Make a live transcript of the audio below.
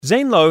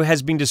Zane Lowe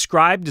has been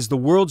described as the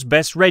world's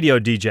best radio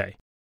DJ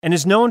and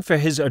is known for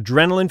his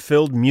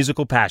adrenaline-filled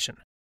musical passion.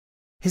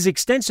 His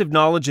extensive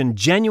knowledge and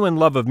genuine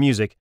love of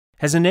music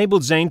has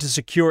enabled Zane to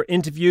secure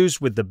interviews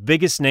with the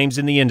biggest names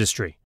in the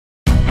industry.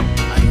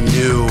 I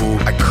knew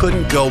I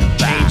couldn't go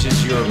back. You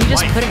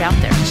just put it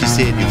out there. She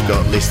said you've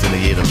got less than a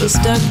year to live.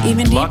 Just dug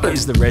even deeper. Luck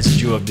is the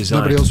residue of design.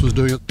 Nobody else was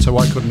doing it, so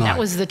why couldn't I? That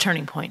was the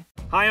turning point.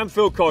 Hi, I'm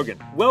Phil Kogan.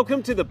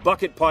 Welcome to the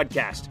Bucket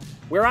Podcast,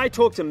 where I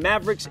talk to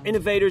mavericks,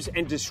 innovators,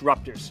 and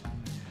disruptors.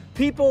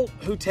 People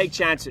who take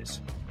chances.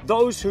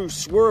 Those who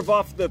swerve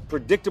off the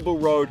predictable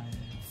road,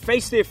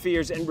 face their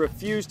fears, and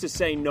refuse to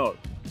say no.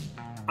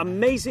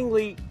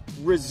 Amazingly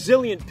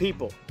resilient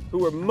people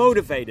who are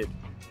motivated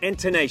and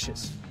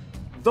tenacious.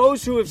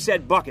 Those who have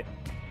said bucket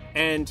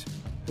and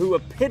who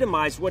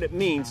epitomize what it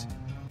means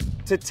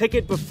to tick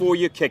it before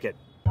you kick it.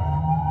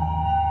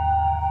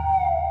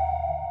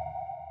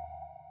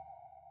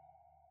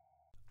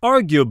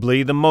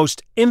 Arguably the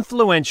most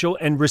influential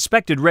and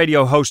respected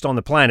radio host on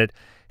the planet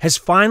has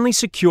finally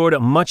secured a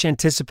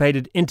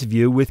much-anticipated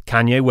interview with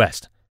Kanye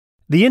West.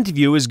 The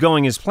interview is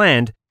going as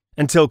planned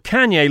until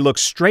Kanye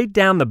looks straight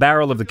down the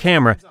barrel of the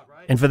camera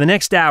and for the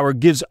next hour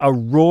gives a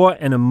raw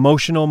and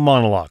emotional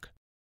monologue.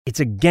 It's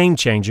a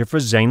game-changer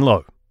for Zane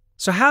Lowe.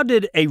 So how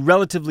did a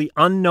relatively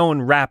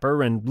unknown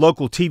rapper and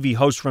local TV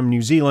host from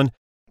New Zealand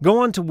go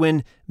on to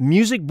win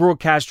Music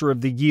Broadcaster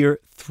of the Year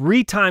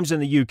 3 times in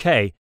the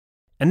UK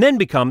and then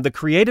become the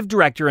creative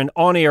director and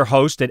on-air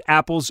host at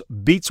Apple's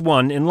Beats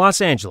One in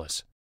Los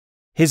Angeles?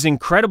 His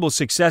incredible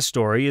success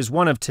story is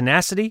one of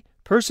tenacity,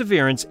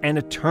 perseverance, and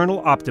eternal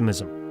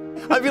optimism.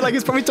 I feel like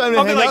it's probably time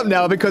to hang up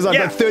now because I've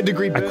got third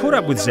degree burn. I caught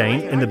up with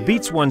Zane in the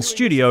Beats One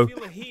studio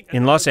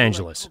in Los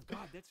Angeles.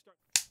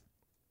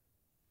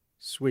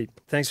 Sweet.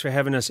 Thanks for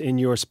having us in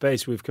your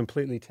space. We've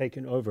completely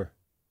taken over.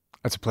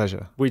 That's a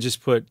pleasure. We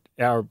just put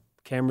our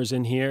cameras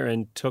in here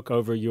and took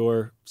over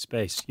your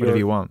space. Whatever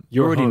you want.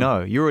 You already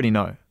know. You already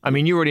know. I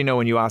mean, you already know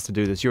when you asked to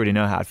do this. You already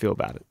know how I feel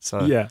about it.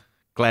 So yeah.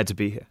 Glad to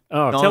be here.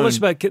 Oh, tell us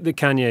about the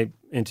Kanye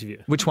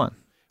interview. Which one?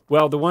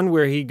 Well, the one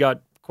where he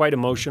got quite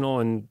emotional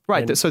and...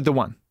 Right, so the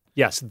one.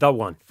 Yes, the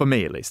one. For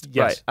me, at least.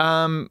 Yes.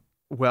 Right.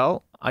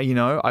 Well,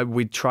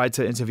 we tried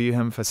to interview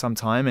him for some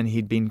time and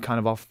he'd been kind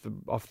of off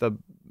the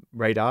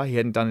radar. He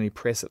hadn't done any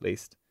press, at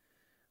least.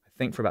 I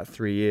think for about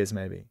 3 years,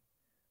 maybe.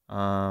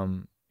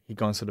 He'd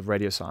gone sort of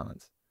radio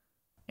silence.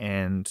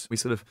 And we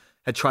sort of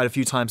had tried a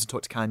few times to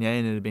talk to Kanye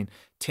and it had been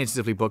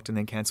tentatively booked and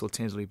then cancelled,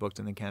 tentatively booked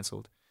and then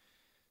cancelled.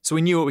 So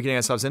we knew what we were getting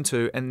ourselves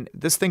into, and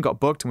this thing got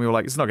booked, and we were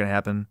like, it's not going to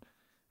happen.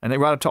 And then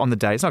right up to on the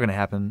day, it's not going to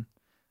happen.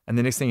 And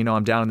the next thing you know,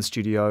 I'm down in the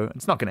studio, and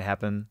it's not going to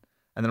happen.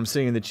 And then I'm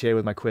sitting in the chair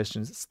with my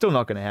questions, it's still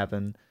not going to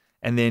happen.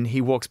 And then he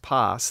walks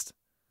past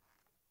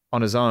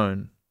on his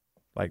own,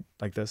 like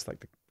this,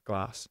 like the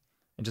glass,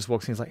 and just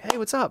walks in, he's like, hey,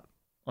 what's up?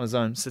 On his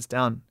own, sits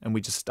down, and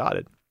we just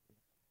started.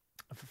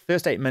 For the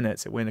first 8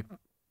 minutes, it went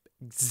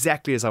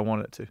exactly as I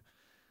wanted it to.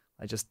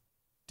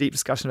 Deep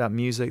discussion about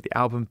music, the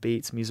album,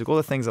 beats, music, all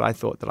the things that I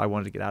thought that I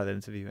wanted to get out of that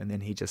interview. And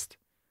then he just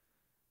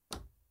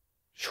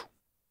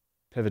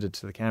pivoted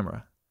to the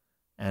camera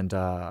and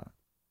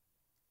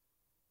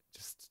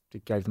just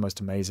gave the most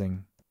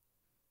amazing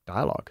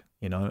dialogue,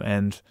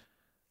 And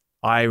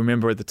I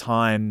remember at the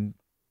time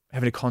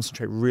having to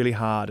concentrate really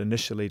hard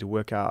initially to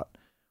work out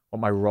what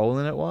my role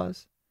in it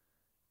was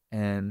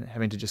and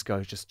having to just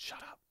go, just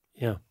shut up.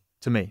 Yeah.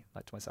 To me,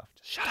 like to myself,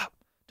 just shut up.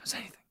 Don't say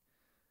anything.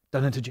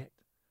 Don't interject.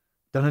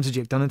 Don't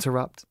interject, don't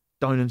interrupt,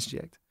 don't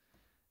interject.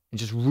 And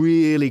just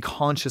really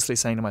consciously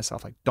saying to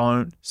myself, like,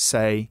 don't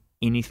say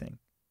anything.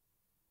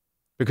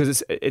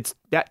 Because it's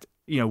that,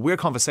 we're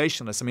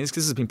conversationalists. I mean, this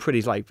has been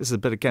pretty, this is a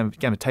bit of game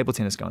of table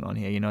tennis going on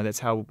here. That's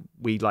how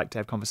we like to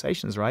have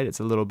conversations, right?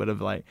 It's a little bit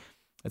of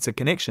it's a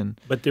connection.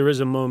 But there is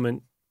a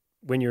moment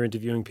when you're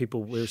interviewing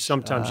people where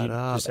sometimes you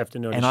just have to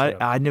know. And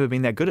I'd never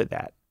been that good at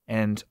that.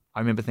 And I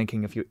remember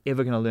thinking, if you're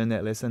ever going to learn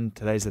that lesson,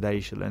 today's the day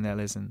you should learn that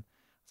lesson.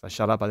 So I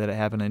shut up, I let it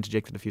happen, I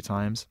interjected a few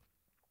times.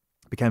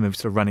 It became a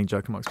sort of running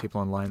joke amongst people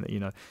online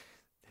that,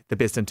 the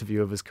best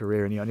interview of his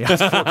career and he only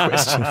asked 4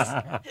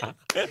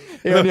 questions.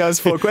 He only asked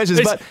 4 questions.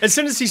 But as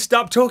soon as he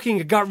stopped talking,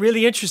 it got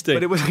really interesting.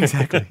 But it was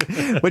exactly,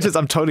 which is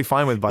I'm totally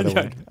fine with, by the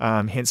way.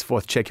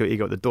 Henceforth, check your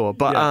ego at the door.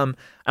 But and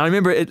I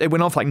remember it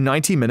went on for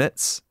 90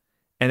 minutes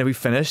and then we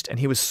finished and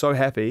he was so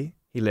happy,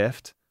 he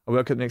left. I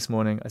woke up the next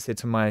morning, I said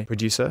to my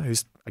producer,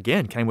 who's,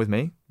 again, came with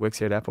me, works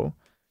here at Apple,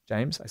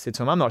 James, I said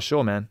to him, I'm not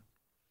sure, man.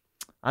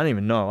 I don't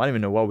even know. I don't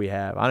even know what we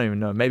have. I don't even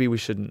know. Maybe we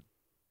shouldn't.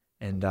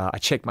 And I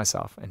checked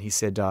myself and he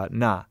said,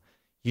 nah,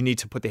 you need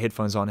to put the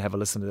headphones on and have a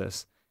listen to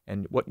this.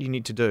 And what you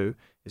need to do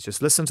is just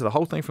listen to the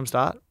whole thing from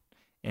start.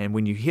 And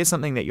when you hear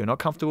something that you're not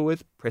comfortable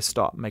with, press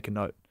stop, make a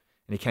note.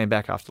 And he came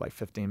back after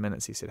 15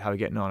 minutes. He said, how are we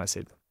getting on?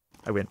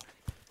 I went,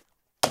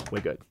 we're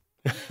good.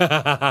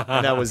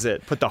 And that was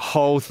it. Put the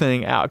whole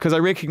thing out. Because I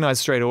recognized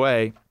straight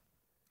away,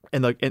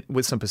 and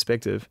with some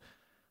perspective,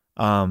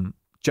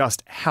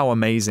 just how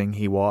amazing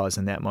he was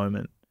in that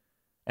moment.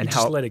 And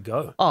just let it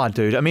go. Oh,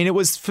 dude. I mean, it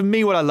was, for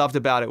me, what I loved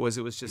about it was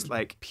just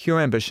pure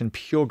ambition,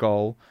 pure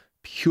goal,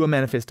 pure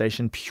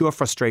manifestation, pure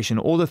frustration,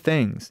 all the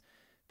things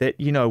that,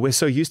 we're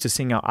so used to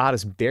seeing our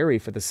artists bury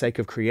for the sake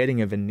of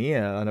creating a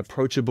veneer, an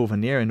approachable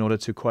veneer in order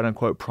to quote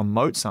unquote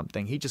promote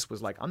something. He just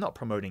was like, I'm not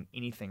promoting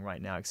anything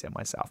right now except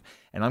myself.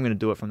 And I'm going to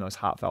do it from the most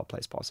heartfelt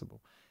place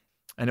possible.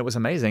 And it was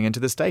amazing. And to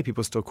this day,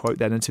 people still quote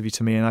that interview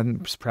to me. And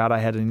I'm just proud I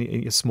had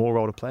a small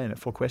role to play in it.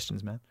 4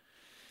 questions, man.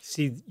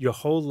 See, your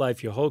whole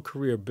life, your whole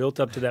career built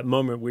up to that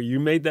moment where you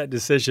made that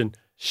decision.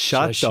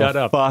 Shut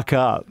the fuck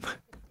up.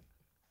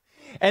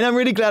 And I'm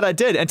really glad I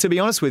did. And to be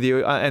honest with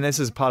you, and this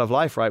is part of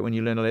life, right? When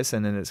you learn a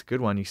lesson and it's a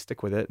good one, you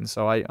stick with it. And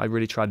so I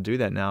really try to do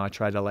that now. I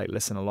try to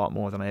listen a lot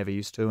more than I ever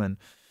used to. And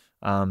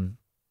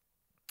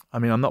I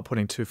mean, I'm not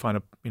putting too fine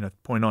a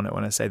point on it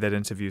when I say that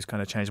interviews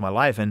kind of changed my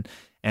life. And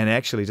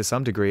actually, to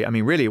some degree, I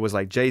mean, really, it was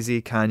like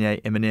Jay-Z,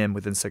 Kanye, Eminem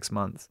within 6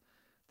 months.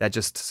 That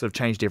just sort of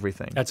changed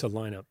everything. That's a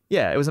lineup.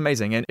 Yeah, it was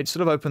amazing. And it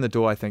sort of opened the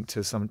door, I think,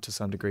 to some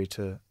degree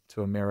to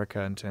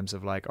America in terms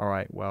of like, all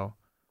right, well,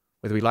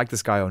 whether we like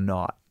this guy or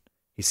not,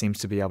 he seems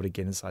to be able to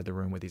get inside the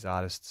room with these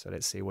artists. So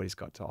let's see what he's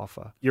got to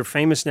offer. You're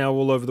famous now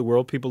all over the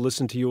world. People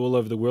listen to you all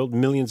over the world,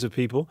 millions of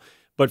people.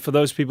 But for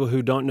those people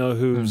who don't know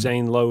who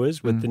Zane Lowe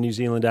is with the New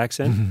Zealand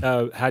accent,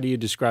 how do you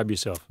describe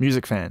yourself?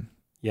 Music fan.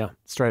 Yeah.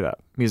 Straight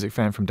up. Music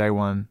fan from day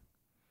one.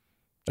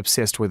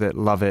 Obsessed with it.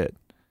 Love it.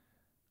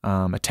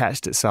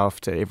 Attached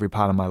itself to every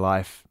part of my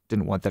life.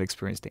 Didn't want that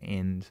experience to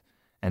end.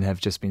 And have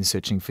just been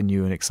searching for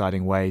new and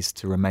exciting ways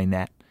to remain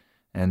that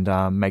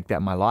and make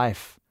that my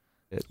life.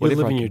 You're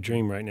living your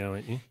dream right now,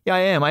 aren't you? Yeah, I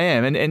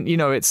am. And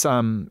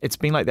it's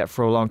been like that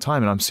for a long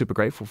time, and I'm super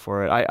grateful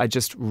for it. I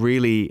just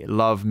really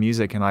love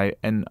music, and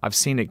I've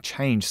seen it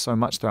change so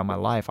much throughout my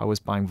life. I was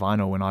buying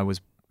vinyl when I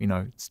was,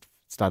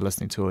 started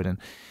listening to it, and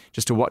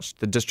just to watch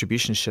the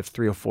distribution shift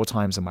 3 or 4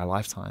 times in my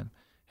lifetime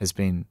has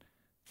been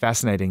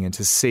fascinating, and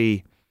to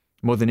see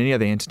more than any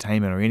other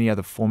entertainment or any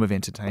other form of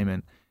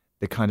entertainment,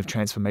 the kind of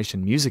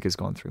transformation music has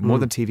gone through, more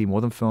than TV,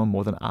 more than film,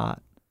 more than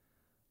art.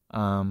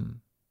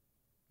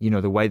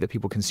 The way that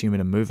people consume it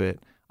and move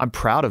it. I'm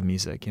proud of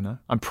music,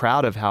 I'm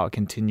proud of how it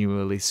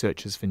continually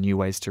searches for new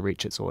ways to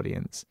reach its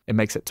audience. It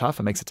makes it tough.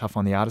 It makes it tough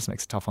on the artist,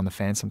 makes it tough on the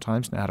fans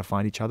sometimes, know how to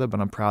find each other, but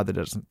I'm proud that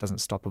it doesn't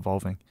stop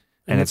evolving.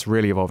 And it's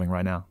really evolving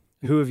right now.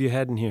 Who have you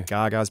had in here?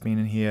 Gaga's been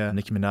in here.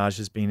 Nicki Minaj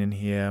has been in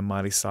here.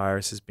 Miley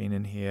Cyrus has been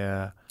in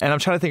here. And I'm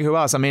trying to think who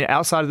else. I mean,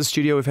 outside of the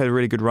studio, we've had a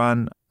really good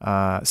run.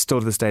 Still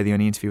to this day, the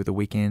only interview of the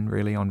weekend,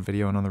 really, on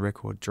video and on the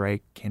record.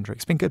 Drake, Kendrick.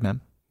 It's been good,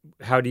 man.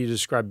 How do you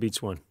describe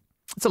Beats One?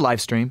 It's a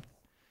live stream.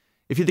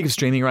 If you think of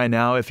streaming right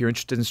now, if you're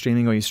interested in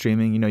streaming or you're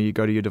streaming, you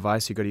go to your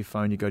device, you go to your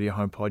phone, you go to your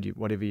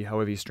HomePod,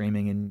 however you're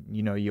streaming, and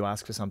you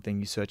ask for something,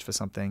 you search for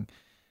something.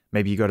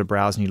 Maybe you go to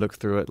browse and you look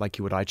through it like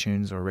you would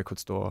iTunes or a record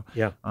store.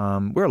 Yeah.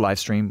 We're a live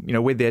stream.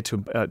 We're there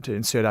to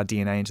insert our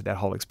DNA into that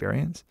whole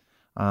experience.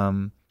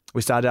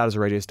 We started out as a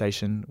radio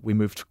station. We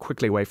moved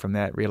quickly away from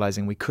that,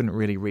 realizing we couldn't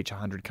really reach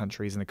 100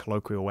 countries in a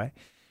colloquial way.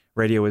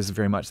 Radio is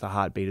very much the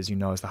heartbeat, as you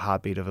know, is the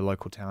heartbeat of a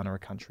local town or a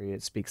country.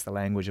 It speaks the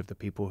language of the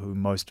people who are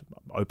most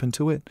open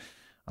to it.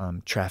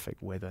 Traffic,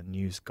 weather,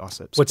 news,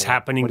 gossip. What's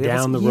happening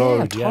down the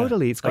road. Yeah,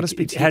 totally. It's got to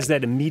speak to you. It has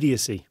that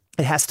immediacy.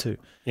 It has to.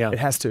 Yeah. It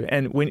has to.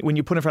 And when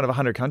you're put in front of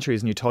 100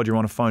 countries and you're told you're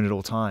on a phone at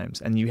all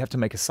times, and you have to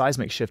make a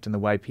seismic shift in the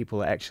way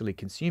people actually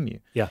consume you.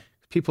 Yeah.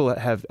 People that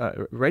have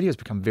radio has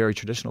become very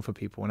traditional for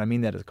people, and I mean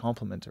that as a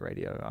compliment to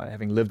radio.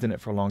 Having lived in it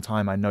for a long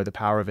time, I know the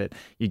power of it.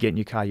 You get in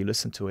your car, you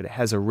listen to it. It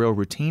has a real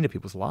routine to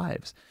people's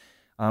lives.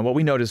 What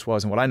we noticed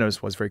was, and what I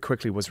noticed was very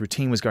quickly, was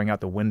routine was going out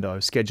the window.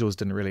 Schedules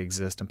didn't really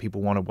exist, and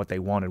people wanted what they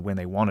wanted when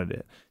they wanted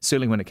it,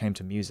 certainly when it came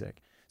to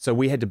music. So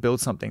we had to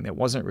build something that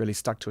wasn't really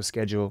stuck to a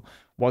schedule,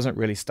 wasn't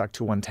really stuck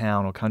to one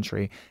town or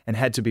country, and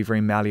had to be very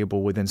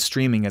malleable within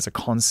streaming as a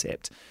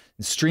concept.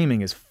 And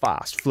streaming is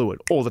fast, fluid,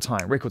 all the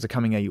time. Records are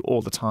coming at you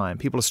all the time.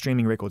 People are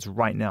streaming records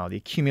right now. The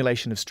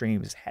accumulation of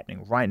streams is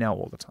happening right now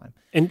all the time.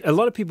 And a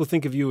lot of people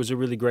think of you as a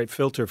really great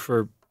filter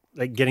for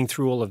getting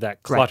through all of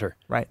that clutter.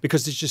 Right.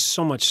 Because there's just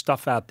so much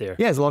stuff out there.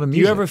 Yeah, there's a lot of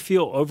music. Do you ever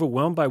feel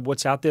overwhelmed by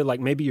what's out there?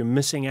 Like maybe you're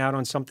missing out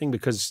on something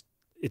because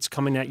it's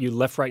coming at you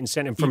left, right, and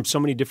center and from so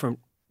many different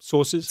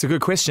sources? It's a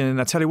good question. And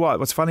I tell you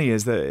what's funny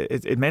is that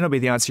it may not be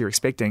the answer you're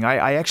expecting.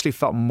 I actually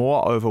felt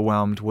more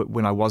overwhelmed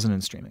when I wasn't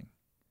in streaming.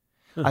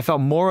 Huh. I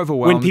felt more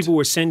overwhelmed. When people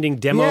were sending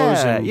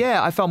demos?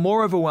 Yeah. I felt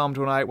more overwhelmed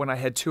when I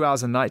had 2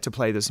 hours a night to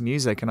play this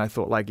music, and I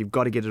thought, like, you've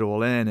got to get it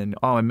all in, and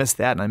I missed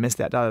that, and I missed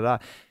that, da-da-da.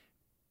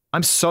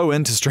 I'm so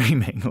into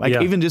streaming.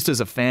 Even just as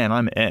a fan,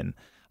 I'm in.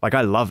 Like,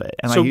 I love it,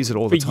 and I use it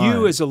all the time. For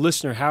you as a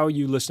listener, how are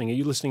you listening? Are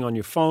you listening on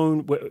your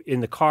phone, in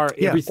the car,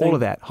 everything? Yeah, all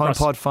of that.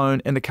 HomePod,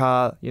 phone, in the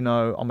car,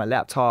 on my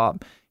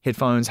laptop,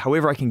 headphones,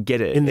 however I can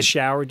get it. In the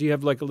shower, do you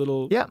have like a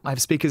little... Yeah, I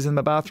have speakers in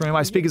my bathroom. I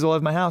have speakers all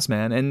over my house,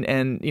 man.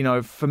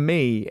 And for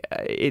me,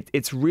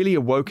 it's really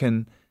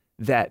awoken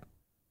that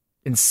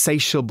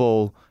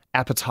insatiable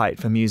appetite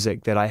for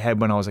music that I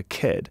had when I was a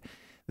kid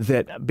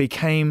that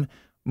became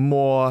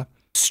more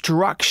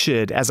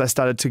structured as I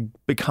started to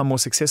become more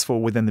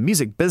successful within the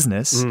music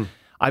business.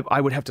 I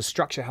would have to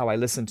structure how I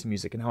listened to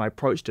music and how I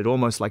approached it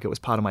almost like it was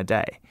part of my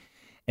day.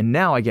 And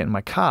now I get in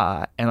my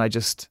car and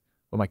with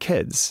my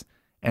kids,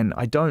 and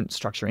I don't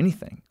structure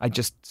anything. I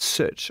just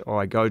search,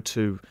 or I go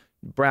to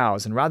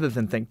browse, and rather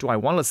than think, do I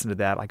want to listen to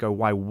that? I go,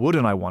 why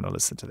wouldn't I want to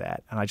listen to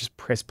that? And I just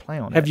press play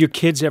on it. Have your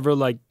kids ever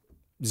like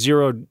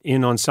zeroed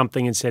in on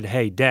something and said,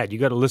 hey, Dad, you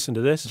got to listen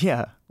to this?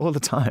 Yeah, all the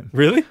time.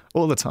 Really?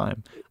 All the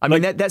time. I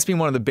mean, that's been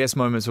one of the best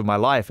moments of my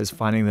life, is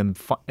finding them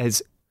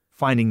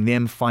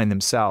find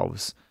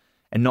themselves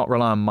and not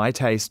rely on my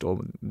taste or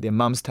their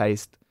mum's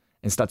taste,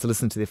 and start to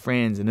listen to their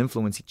friends and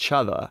influence each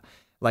other.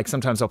 Like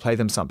sometimes I'll play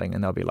them something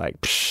and they'll be like,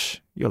 psh,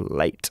 you're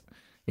late.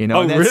 You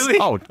know? Oh, really?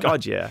 Oh,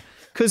 God, yeah.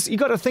 Because you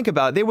got to think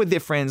about it. They're with their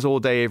friends all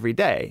day, every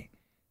day.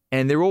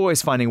 And they're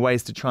always finding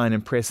ways to try and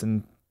impress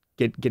and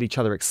get each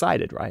other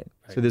excited, right?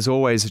 So there's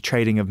always a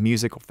trading of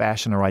music or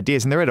fashion or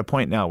ideas. And they're at a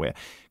point now where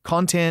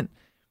content,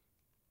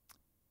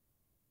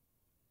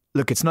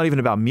 look, it's not even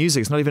about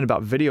music. It's not even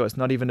about video. It's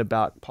not even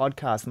about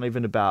podcasts. It's not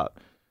even about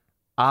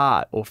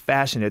art or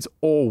fashion. It's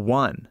all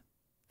one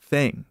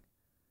thing.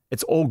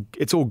 It's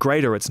all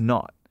great or it's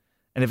not.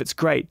 And if it's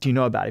great, do you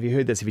know about it? Have you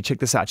heard this? Have you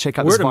checked this out? Check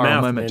out Word this of viral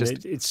mouth, moment. man,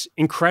 it's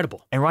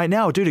incredible. And right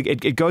now, dude,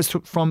 it goes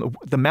from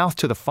the mouth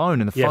to the phone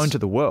and the Yes. phone to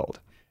the world.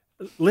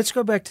 Let's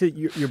go back to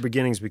your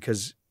beginnings,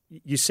 because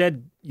you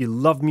said you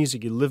love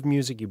music, you live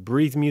music, you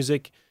breathe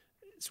music.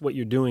 It's what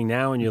you're doing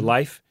now in your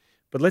life.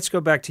 But let's go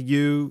back to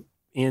you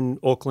in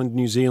Auckland,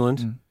 New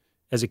Zealand,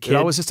 as a kid. Dude,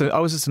 I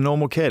was just a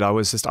normal kid. I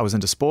was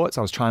into sports.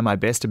 I was trying my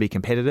best to be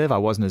competitive. I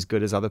wasn't as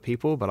good as other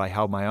people, but I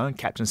held my own.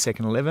 Captain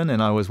Second 11,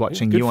 and I was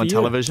watching good you for on you.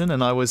 television,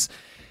 and I was,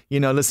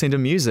 listening to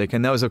music,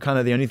 and those were kind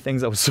of the only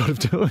things I was sort of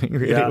doing.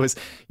 Really, Yeah. it was,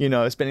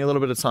 spending a little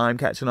bit of time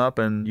catching up,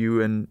 and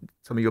you and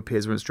some of your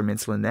peers were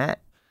instrumental in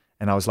that.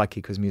 And I was lucky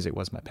because music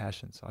was my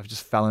passion, so I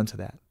just fell into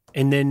that.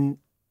 And then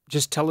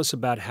just tell us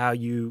about how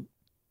you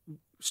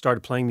started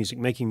playing music,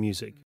 making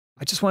music.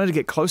 I just wanted to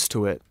get close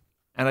to it,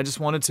 and I just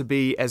wanted to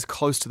be as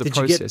close to the Did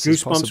you process get as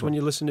goosebumps possible. when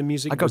you listen to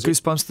music? I got Was it-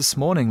 goosebumps this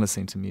morning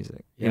listening to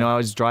music. Yeah. I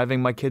was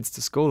driving my kids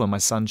to school, and my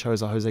son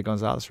chose a Jose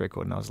Gonzalez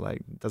record, and I was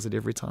like, does it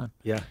every time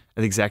Yeah.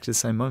 at exactly the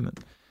same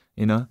moment,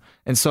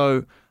 And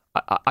so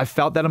I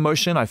felt that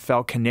emotion. I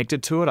felt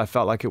connected to it. I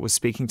felt like it was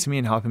speaking to me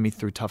and helping me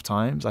through tough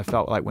times. I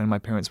felt like when my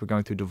parents were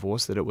going through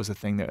divorce, that it was a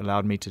thing that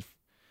allowed me to,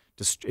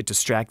 it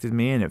distracted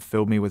me, and it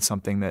filled me with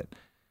something that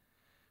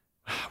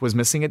was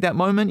missing at that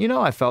moment.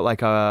 I felt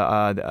like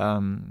I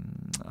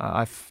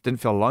didn't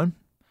feel alone.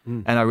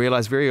 And I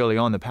realized very early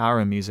on the power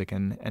in music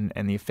and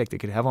the effect it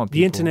could have on people.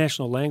 The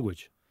international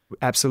language.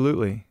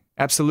 Absolutely.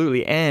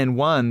 Absolutely. And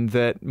one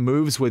that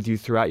moves with you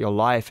throughout your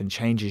life and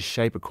changes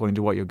shape according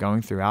to what you're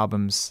going through.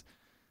 Albums,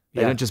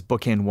 they don't just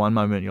bookend one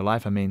moment in your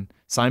life. I mean,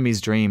 Siamese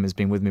Dream has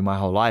been with me my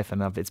whole life,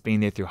 and it's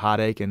been there through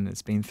heartache, and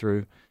it's been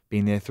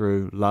there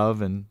through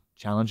love and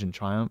challenge and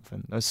triumph.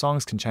 And those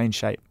songs can change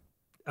shape.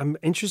 I'm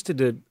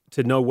interested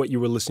to know what you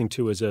were listening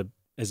to as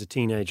a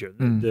teenager,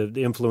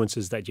 the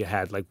influences that you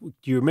had. Like, do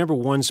you remember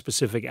one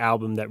specific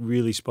album that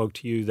really spoke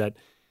to you that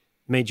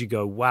made you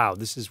go, wow,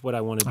 this is what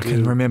I want to do? I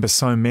can remember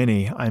so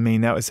many. I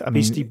mean,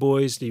 Beastie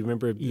Boys, do you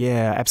remember?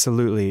 Yeah,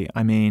 absolutely.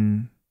 I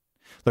mean,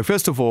 look,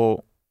 first of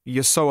all,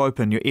 you're so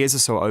open, your ears are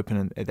so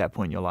open at that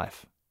point in your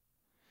life,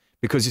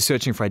 because you're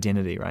searching for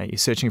identity, right? You're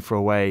searching for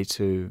a way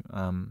to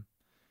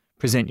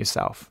present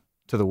yourself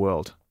to the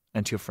world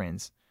and to your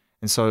friends.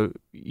 And so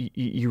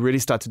you really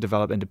start to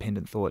develop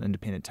independent thought,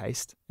 independent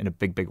taste in a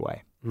big, big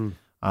way.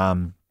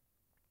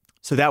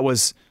 So that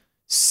was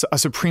a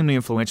supremely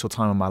influential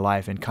time in my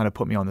life, and kind of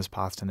put me on this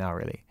path to now,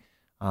 really.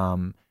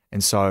 And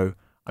so,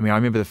 I mean, I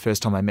remember the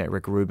first time I met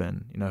Rick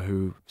Rubin,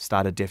 who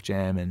started Def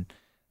Jam and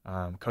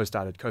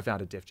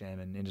co-founded Def Jam,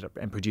 and ended up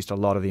and produced a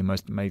lot of the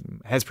most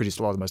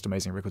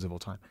amazing records of all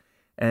time.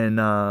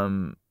 And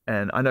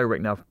I know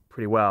Rick now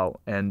pretty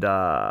well. And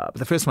but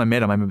the first time I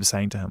met him, I remember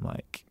saying to him,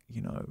 like,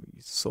 you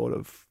sort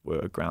of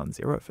were ground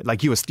zero.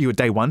 Like, you were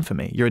day one for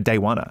me. You're a day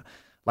oneer.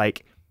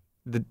 Like,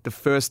 the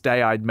first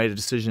day I'd made a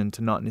decision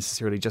to not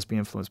necessarily just be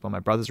influenced by my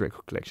brother's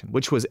record collection,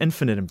 which was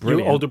infinite and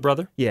brilliant. Your older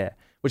brother? Yeah,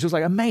 which was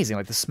like amazing,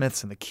 like the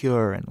Smiths and the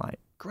Cure, and like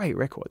great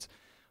records.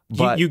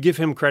 But you give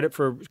him credit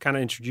for kind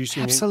of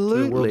introducing you to the world of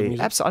absolutely,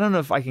 music? absolutely. I don't know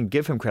if I can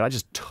give him credit. I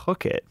just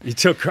took it. You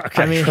took.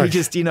 Okay, I mean, right. he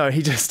just.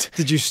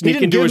 Did you he sneak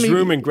didn't into give his me-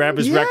 room and grab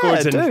his Yeah,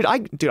 records?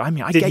 And dude.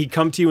 did he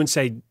come to you and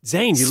say,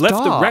 Zane, you left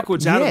the Stop.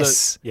 records out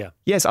Yes. of the? Yeah.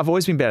 Yes, I've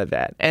always been better at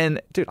that.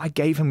 And dude, I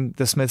gave him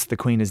the Smiths' "The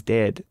Queen Is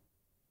Dead"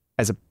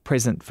 as a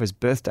present for his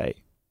birthday.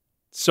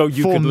 So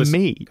you For could listen.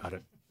 me. Got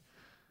it.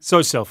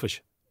 So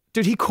selfish.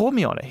 Dude, he called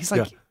me on it. He's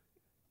like, Yeah.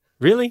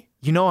 Really?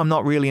 I'm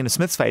not really in a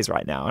Smiths phase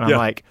right now. And I'm Yeah.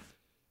 like,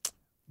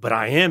 But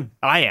I am.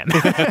 I am.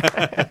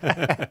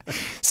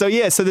 So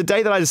the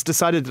day that I just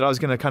decided that I was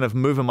going to kind of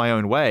move in my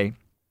own way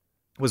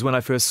was when I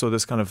first saw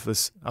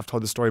I've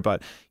told the story,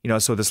 but I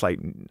saw this like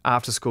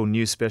after school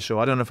news special.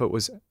 I don't know if it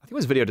was, I think it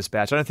was Video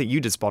Dispatch. I don't think you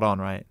did Spot On,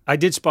 right? I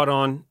did Spot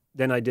On.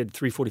 Then I did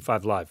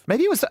 345 Live.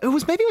 Maybe it was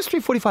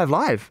 345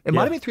 Live. It might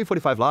Yeah. have been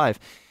 345 Live.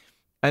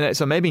 And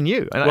so maybe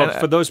new. And Well,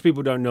 for those people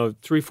who don't know,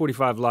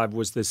 345 Live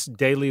was this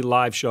daily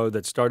live show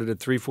that started at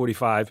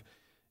 345,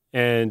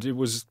 and it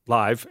was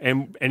live.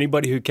 And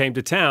anybody who came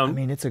to town, I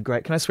mean,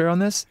 can I swear on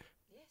this?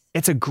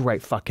 It's a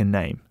great fucking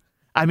name.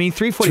 I mean,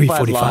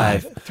 345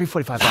 Live. 345.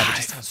 345 Live. It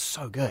just sounds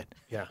so good.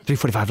 Yeah.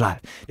 345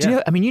 Live. Do you Yeah.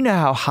 know? I mean, you know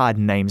how hard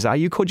names are.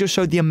 You called your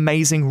show The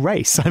Amazing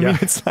Race. I mean,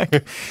 it's like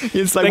That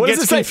what does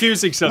gets it say?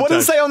 confusing What does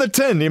sometimes. it say on the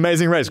tin? The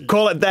Amazing Race.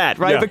 Call it that,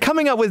 right? Yeah. But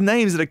coming up with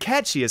names that are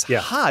catchy is Yeah.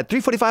 hard.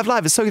 345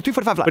 Live is so good.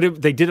 345 Live.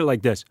 But they did it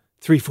like this: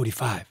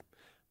 345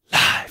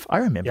 live. I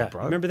remember, Yeah,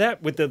 bro. remember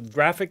that with the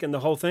graphic and the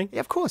whole thing. Yeah,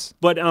 of course.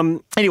 But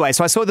Anyway,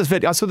 so I saw this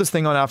video. I saw this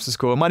thing on After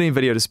School. It might have been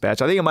Video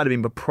Dispatch. I think it might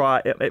have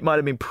been it might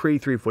have been pre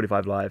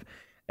 345 Live,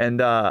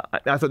 and I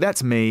thought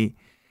that's me.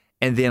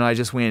 And then I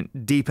just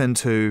went deep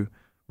into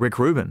Rick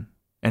Rubin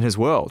and his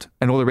world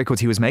and all the records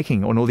he was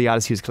making and all the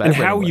artists he was and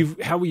collaborating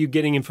with. how were you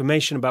getting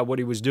information about what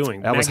he was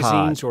doing? That was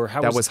Magazines hard. or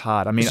how That was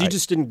hard. I mean, 'cause you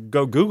just didn't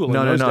go Google.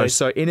 No, in no, those no. days.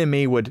 So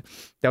NME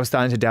they were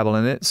starting to dabble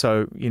in it.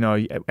 So,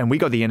 and we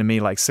got the NME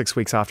like 6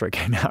 weeks after it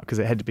came out because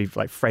it had to be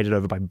like freighted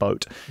over by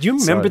boat. Do you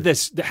remember So-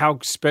 this? How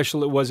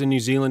special it was in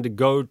New Zealand to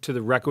go to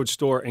the record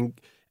store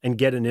and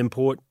get an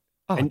import,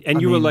 Oh, and I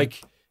you were mean-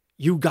 like,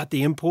 you got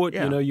the import.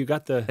 Yeah. You know, you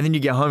got the. And then you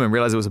get home and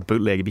realize it was a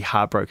bootleg. You'd be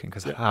heartbroken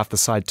because half the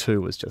side 2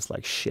 was just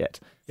like shit.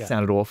 Yeah.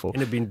 Sounded awful.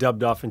 And it had been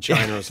dubbed off in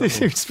China or You'd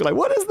something. just be like,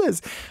 what is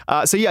this?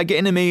 So yeah, I'd get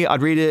into me,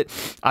 I'd read it.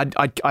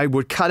 I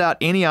would cut out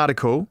any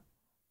article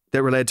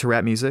that related to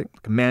rap music,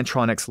 like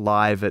Mantronics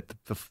live at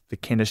the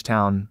Kentish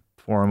Town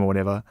Forum or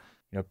whatever,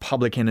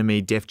 Public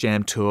Enemy, Def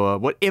Jam Tour,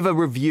 whatever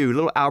review,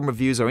 little album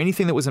reviews or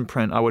anything that was in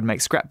print, I would make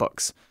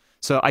scrapbooks.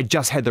 So I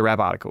just had the rap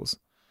articles.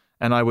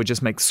 And I would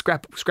just make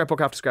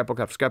scrapbook after scrapbook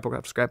after scrapbook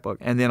after scrapbook.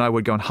 And then I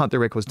would go and hunt the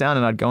records down,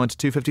 and I'd go into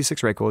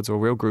 256 Records or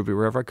Real Groovy,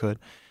 wherever I could,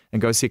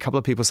 and go see a couple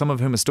of people, some of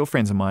whom are still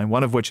friends of mine,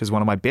 one of which is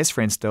one of my best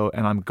friends still,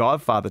 and I'm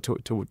godfather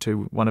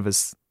to one of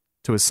his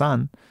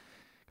son,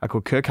 a guy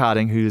called Kirk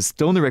Harding, who's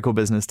still in the record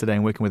business today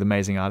and working with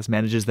amazing artists,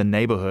 manages The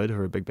Neighborhood, who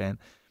are a big band.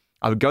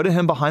 I would go to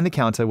him behind the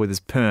counter with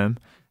his perm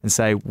and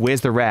say,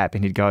 "Where's the rap?"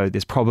 And he'd go,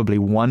 "There's probably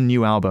one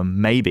new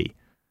album, maybe,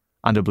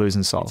 under Blues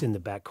and Soul." It's in the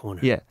back corner.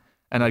 Yeah.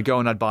 And I'd go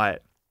and I'd buy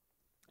it.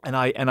 And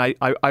I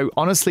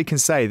honestly can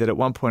say that at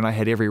one point I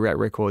had every rap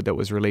record that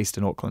was released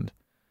in Auckland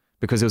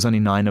because there was only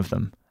 9 of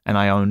them and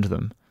I owned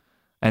them.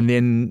 And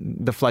then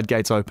the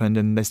floodgates opened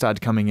and they started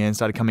coming in.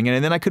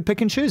 And then I could pick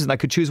and choose, and I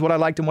could choose what I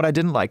liked and what I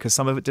didn't like because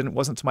some of it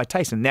wasn't to my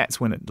taste. And that's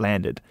when it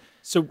landed.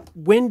 So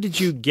when did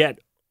you get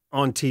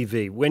on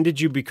TV? When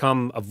did you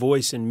become a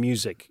voice in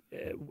music?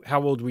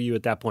 How old were you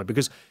at that point?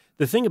 Because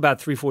the thing about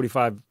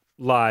 345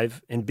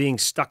 Live and being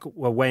stuck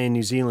away in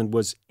New Zealand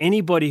was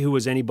anybody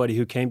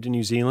who came to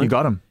New Zealand. You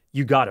got him.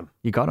 You got him.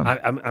 You got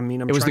him. I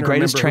mean, It was the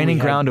greatest training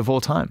ground of all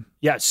time.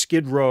 Yeah,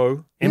 Skid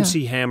Row,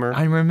 MC Hammer.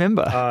 I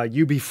remember.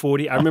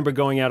 UB40. I remember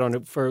going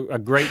out for a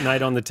great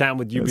night on the town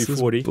with This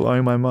is UB40.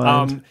 blowing my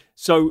mind.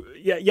 So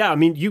yeah. I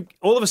mean,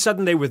 all of a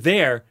sudden they were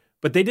there,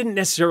 but they didn't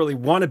necessarily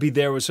want to be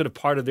there. It was sort of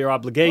part of their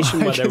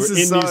obligation while they were in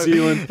New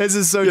Zealand. This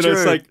is so You know, true.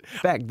 it's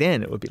like- back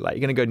then, it would be like, you're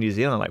going to go to New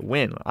Zealand, like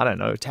when? I don't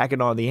know, tack it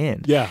on at the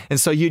end. Yeah. And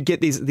so you'd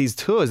get these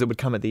tours that would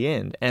come at the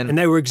end And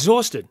they were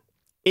exhausted.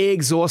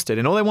 exhausted.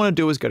 And all they want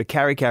to do is go to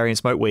Carry and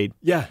smoke weed.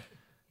 Yeah.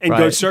 And Right.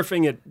 go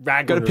surfing at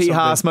Raglan Go to or Piha,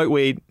 something. smoke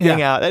weed, hang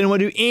Yeah. out. They didn't want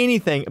to do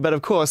anything. But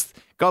of course,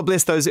 God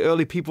bless those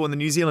early people in the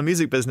New Zealand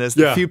music business.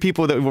 The Yeah. few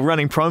people that were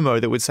running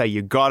promo that would say,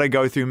 you got to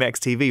go through Max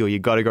TV or you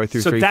got to go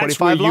through So that's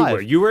where 345 you Live.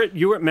 were.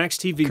 You were at Max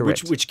TV,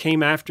 Correct. which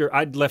came after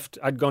I'd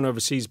gone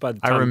overseas by the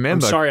time.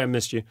 remember. I'm sorry I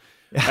missed you.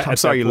 I'm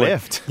sorry you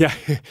left. Yeah.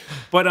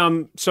 But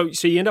so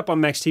you end up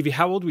on Max TV.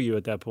 How old were you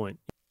at that point?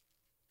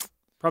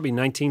 Probably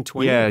 19,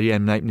 20. Yeah,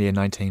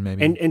 19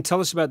 maybe. And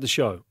tell us about the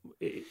show.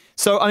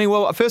 So, I mean,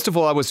 well, first of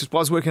all, I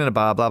was working in a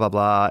bar, blah, blah,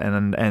 blah.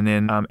 And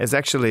then it's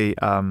actually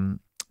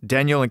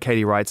Daniel and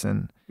Katie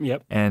Wrightson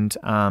Yep. and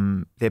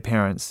their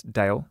parents,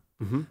 Dale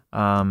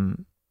Mm-hmm.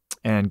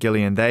 and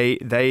Gillian,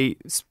 they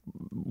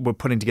were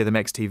putting together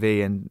Max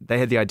TV, and they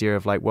had the idea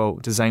of like, well,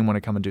 does Zane want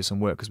to come and do some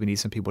work? Because we need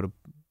some people to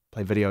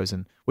play videos,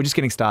 and we're just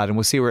getting started, and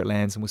we'll see where it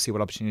lands, and we'll see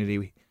what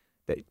opportunity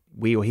that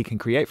we or he can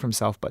create for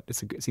himself. But it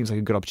seems like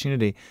a good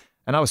opportunity.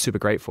 And I was super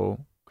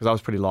grateful because I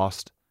was pretty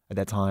lost at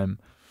that time.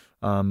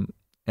 And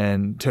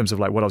in terms of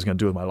like what I was going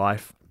to do with my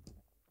life,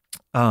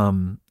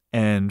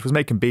 and was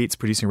making beats,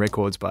 producing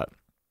records, but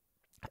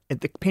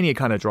the penny had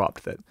kind of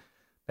dropped that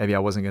maybe I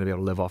wasn't going to be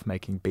able to live off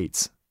making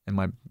beats in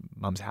my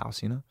mum's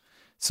house,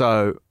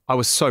 So I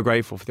was so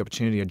grateful for the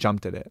opportunity. I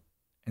jumped at it,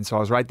 and so I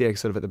was right there,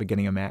 sort of at the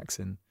beginning of Max,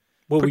 and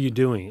What were you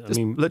doing? just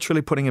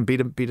literally putting in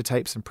beta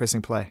tapes and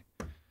pressing play,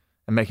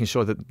 and making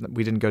sure that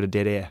we didn't go to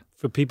dead air.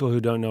 for people who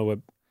don't know what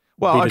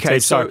Well, beta okay,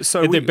 tapes so are,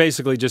 so they're we,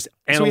 basically just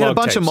analog so we had a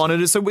bunch tapes. of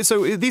monitors.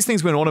 So these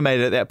things weren't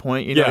automated at that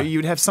point. Yeah.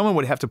 You'd have someone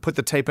would have to put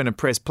the tape in and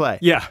press play.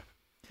 Yeah,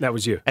 that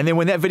was you. And then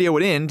when that video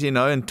would end, in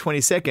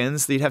 20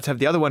 seconds, you'd have to have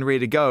the other one ready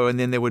to go, and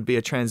then there would be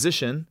a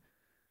transition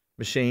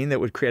machine that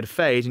would create a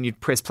fade, and you'd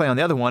press play on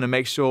the other one and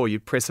make sure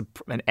you'd press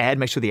an ad,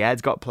 make sure the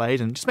ads got played,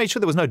 and just make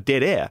sure there was no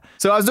dead air.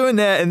 So I was doing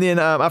that, and then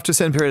after a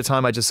certain period of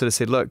time, I just sort of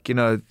said, look,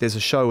 there's a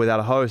show without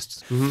a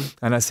host,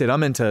 and I said,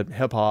 I'm into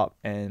hip hop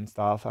and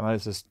stuff, and I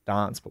just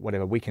dance, but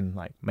whatever, we can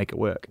like make it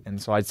work.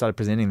 And so I started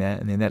presenting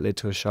that, and then that led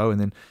to a show, and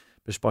then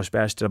Bish Bosh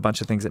Bash did a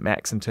bunch of things at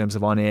Max in terms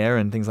of on air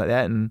and things like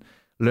that, and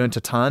learned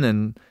a ton,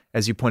 and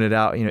as you pointed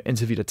out,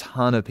 interviewed a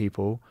ton of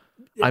people.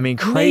 I mean,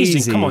 Amazing.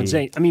 crazy. Come on,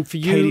 Zane. I mean, for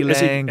you Katie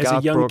as Lang, a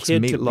Garth young Brooks,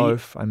 kid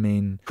Meatloaf. I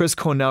mean, Chris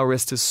Cornell,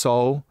 rest his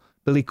soul.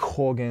 Billy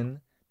Corgan,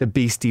 the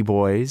Beastie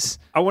Boys.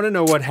 I want to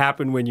know what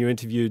happened when you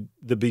interviewed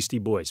the Beastie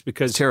Boys,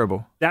 because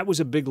Terrible. that was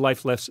a big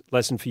life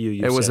lesson for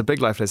you. It was a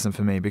big life lesson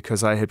for me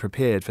because I had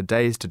prepared for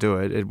days to do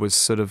it. It was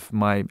sort of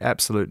my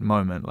absolute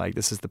moment. Like,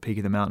 this is the peak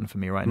of the mountain for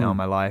me right now in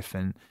my life.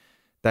 And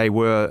they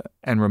were,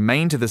 and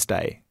remain to this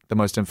day, the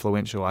most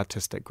influential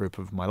artistic group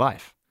of my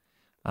life.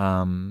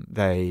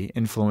 They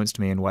influenced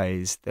me in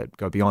ways that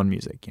go beyond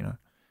music,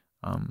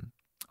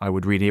 I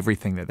would read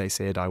everything that they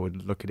said. I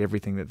would look at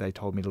everything that they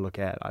told me to look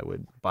at. I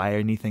would buy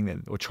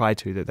anything or try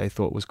to that they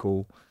thought was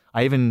cool.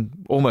 I even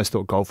almost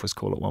thought golf was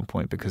cool at one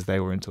point because they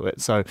were into it.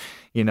 So,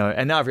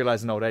 and now I've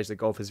realized in old age that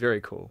golf is very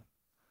cool.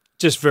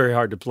 Just very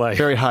hard to play.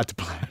 Very hard to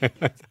play.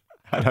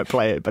 I don't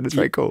play it, but it's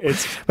very cool.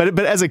 But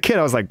as a kid,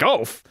 I was like,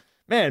 golf?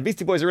 Man,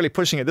 Beastie Boys are really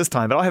pushing it this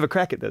time, but I'll have a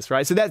crack at this,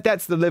 right? So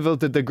that's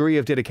the degree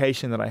of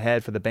dedication that I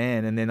had for the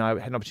band. And then I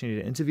had an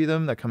opportunity to interview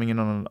them. They're coming in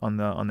on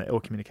the Ill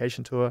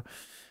Communication tour.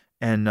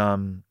 And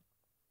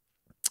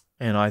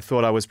I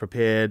thought I was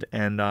prepared.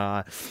 And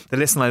the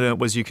lesson I learned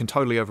was you can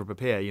totally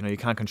over-prepare. You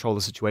can't control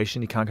the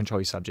situation. You can't control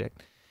your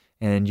subject.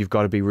 And you've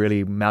got to be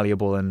really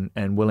malleable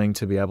and willing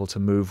to be able to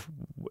move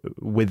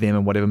with them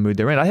in whatever mood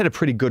they're in. I had a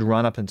pretty good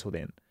run up until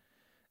then.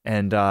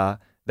 And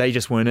they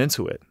just weren't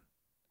into it.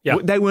 Yeah.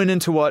 They weren't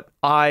into what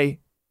I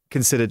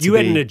considered to be. You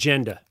had an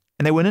agenda.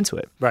 And they weren't into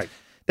it. Right.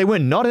 They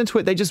weren't not into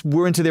it. They just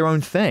were into their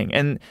own thing.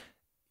 And,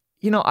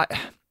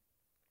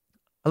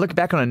 I look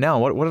back on it now.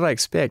 What did I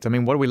expect? I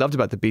mean, what we loved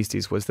about the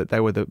Beasties was that they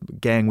were the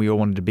gang we all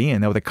wanted to be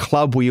in. They were the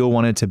club we all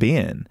wanted to be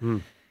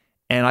in.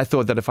 And I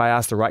thought that if I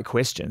asked the right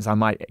questions, I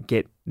might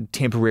get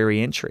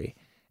temporary entry.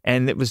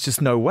 And it was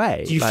just no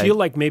way. Do you feel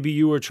like maybe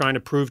you were trying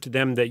to prove to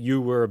them that you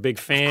were a big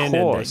fan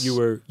and that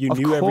you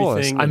knew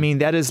everything? I mean,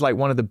 that is like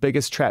one of the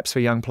biggest traps for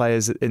young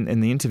players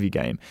in the interview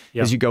game.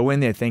 Yeah. Is you go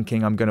in there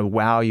thinking, I'm going to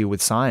wow you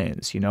with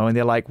science, and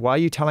they're like, why are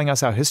you telling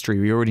us our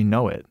history? We already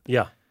know it.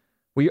 Yeah.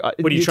 What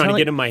are you trying to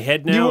get in my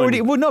head now?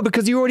 No,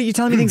 because you're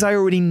telling me things I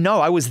already know.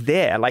 I was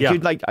there. Yeah.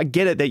 I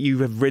get it that you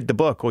have read the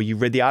book or you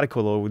read the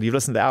article or you've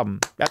listened to the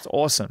album. That's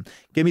awesome.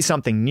 Give me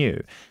something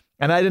new.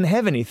 And I didn't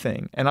have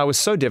anything, and I was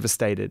so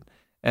devastated.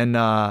 And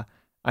I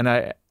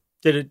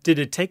did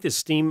it take the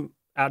steam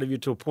out of you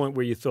to a point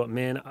where you thought,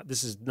 man,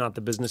 this is not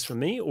the business for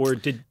me, or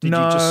did you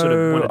just sort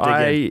of want to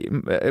dig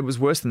in? It was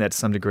worse than that to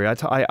some degree.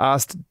 I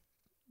asked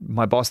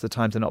my boss at the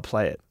time to not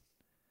play it.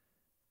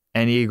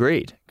 And he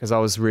agreed because I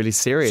was really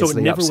seriously upset. So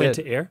it never upset. went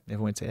to air?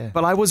 Never went to air.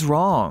 But I was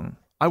wrong.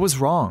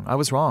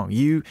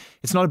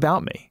 It's not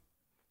about me.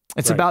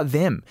 It's about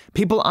them.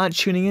 People aren't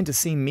tuning in to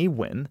see me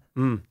win.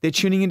 They're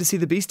tuning in to see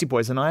the Beastie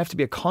Boys, and I have to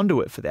be a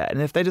conduit for that.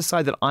 And if they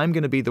decide that I'm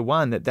going to be the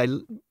one that they,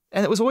 and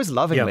it was always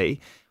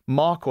lovingly,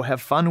 mock or have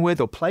fun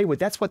with or play with,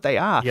 that's what they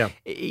are. Yeah.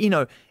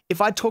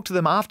 If I talked to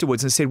them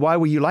afterwards and said, why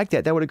were you like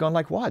that? They would have gone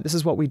like, what? This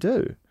is what we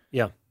do.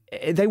 Yeah.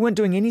 They weren't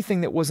doing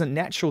anything that wasn't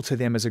natural to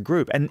them as a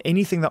group, and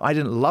anything that I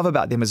didn't love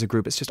about them as a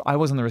group. It's just I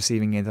was on the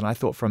receiving end, and I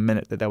thought for a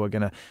minute that they were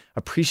going to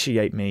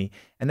appreciate me,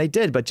 and they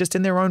did, but just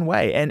in their own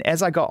way. And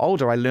as I got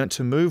older, I learned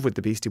to move with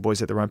the Beastie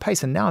Boys at their own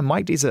pace. And now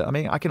Mike D's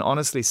I can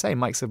honestly say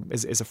Mike's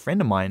is a friend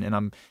of mine,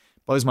 and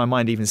blows my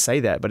mind to even say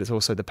that, but it's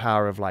also the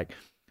power of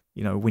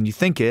when you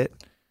think it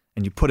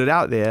and you put it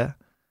out there,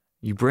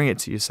 you bring it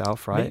to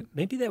yourself, right?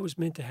 Maybe that was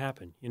meant to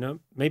happen,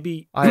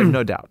 Maybe I have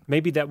no doubt.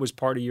 Maybe that was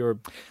part of your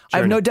journey. I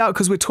have no doubt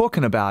because we're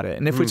talking about it.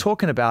 And if we're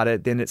talking about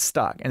it, then it's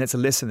stuck. And it's a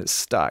lesson that's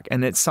stuck.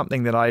 And it's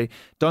something that I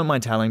don't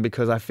mind telling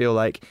because I feel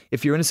like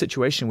if you're in a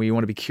situation where you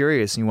want to be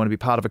curious and you want to be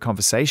part of a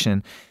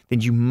conversation,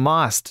 then you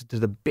must, to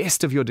the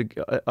best of your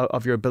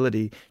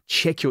ability,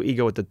 check your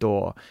ego at the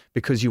door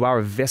because you are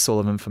a vessel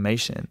of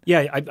information.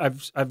 Yeah,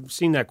 I've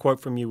seen that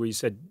quote from you where you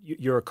said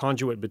you're a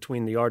conduit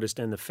between the artist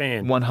and the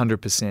fan.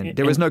 100%.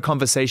 There is no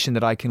conversation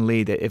that I can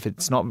lead that if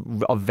it's not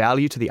of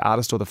value to the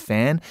artist or the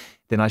fan,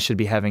 then I should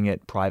be having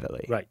it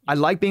privately. Right. I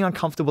like being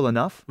uncomfortable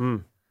enough.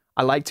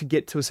 I like to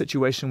get to a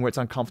situation where it's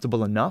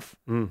uncomfortable enough.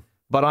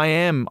 But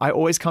I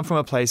always come from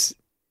a place,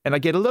 and I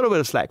get a little bit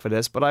of slack for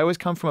this, but I always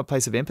come from a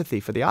place of empathy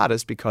for the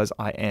artist because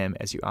I am,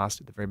 as you asked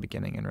at the very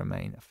beginning, and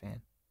remain a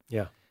fan.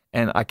 Yeah.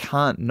 And I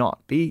can't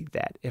not be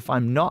that. If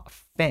I'm not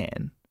a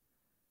fan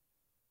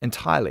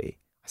entirely,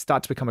 I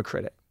start to become a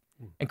critic.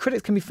 And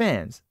critics can be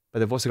fans, but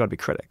they've also got to be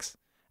critics.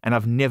 And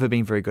I've never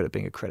been very good at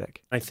being a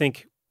critic. I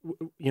think,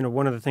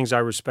 one of the things I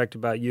respect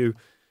about you,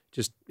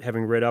 just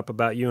having read up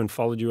about you and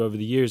followed you over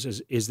the years,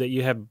 is that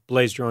you have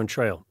blazed your own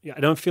trail. I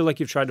don't feel like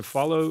you've tried to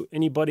follow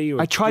anybody.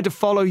 I tried to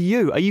follow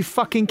you. Are you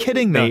fucking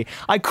kidding me? No.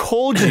 I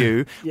called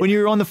you when you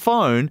were on the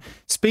phone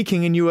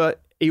speaking, and you were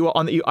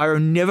on. I'll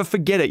never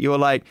forget it. You were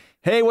like,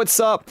 "Hey, what's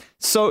up?"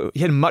 So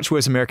you had a much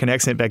worse American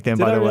accent back then,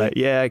 by the way.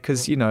 Yeah,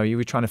 because you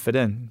were trying to fit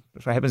in.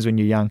 That's what happens when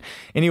you're young.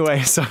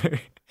 Anyway,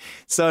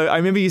 So I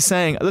remember you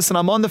saying, "Listen,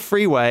 I'm on the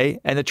freeway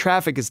and the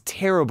traffic is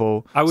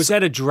terrible." I was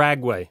at a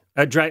dragway,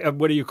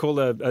 what do you call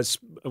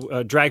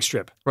a drag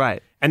strip?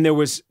 Right. And there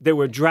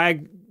were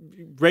drag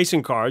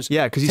racing cars.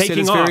 Yeah, because you said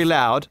taking it's very off.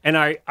 loud. And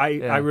I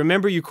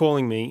remember you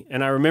calling me,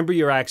 and I remember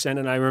your accent,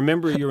 and I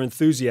remember your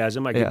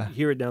enthusiasm. I could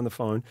hear it down the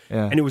phone.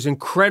 Yeah. And it was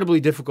incredibly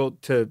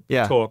difficult to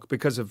talk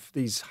because of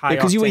these high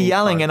Because you were octane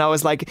yelling, cars. and I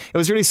was like, it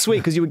was really sweet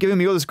because you were giving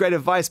me all this great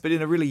advice, but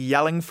in a really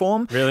yelling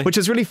form. Really? Which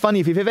is really funny.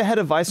 If you've ever had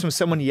advice from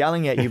someone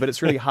yelling at you, but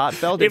it's really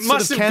heartfelt, It sort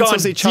must of have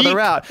cancels gone each other deep.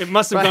 out. It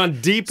must have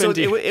gone deep So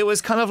into- it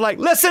was kind of like,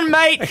 listen,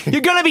 mate,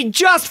 you're going to be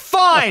just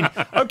fine,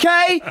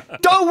 okay?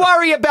 Don't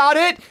worry about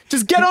it.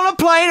 Just get on a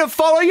plane and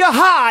follow your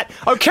heart,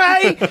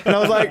 okay? And I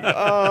was like,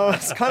 oh,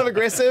 it's kind of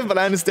aggressive, but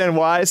I understand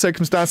why.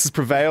 Circumstances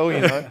prevail,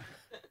 you know.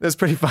 That's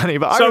pretty funny.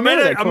 But So I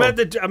remember that call.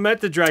 I'm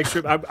at the drag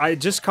strip. I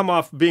had just come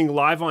off being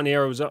live on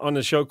air. I was on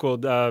a show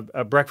called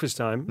Breakfast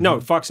Time. No,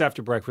 Fox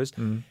After Breakfast.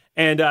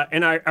 And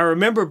I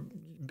remember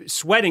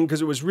sweating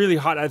because it was really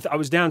hot. I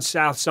was down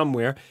south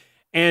somewhere.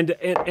 And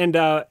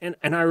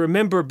I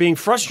remember being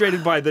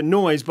frustrated by the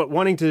noise, but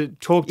wanting to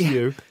talk to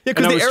you. Yeah,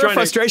 because And I the was air of trying to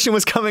frustration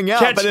was coming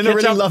out, but in a catch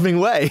really up. loving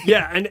way.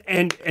 Yeah,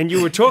 and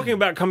you were talking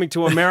about coming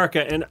to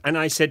America, and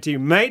I said to you,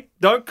 mate,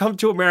 don't come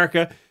to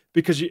America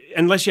because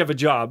unless you have a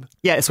job.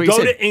 Yeah, that's what you Go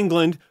said. to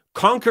England,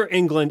 conquer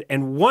England,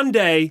 and one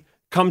day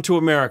come to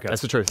America.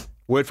 That's the truth.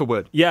 Word for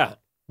word. Yeah.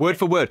 Word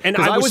for word. And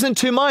Because I I was- was in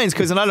two minds,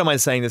 and I don't mind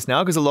saying this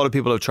now, because a lot of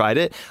people have tried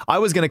it. I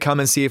was going to come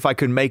and see if I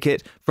could make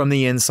it from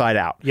the inside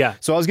out. Yeah.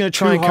 So I was going to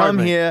try Too and hard, come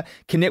mate. here,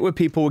 connect with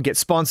people, get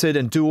sponsored,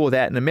 and do all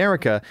that in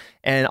America.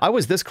 And I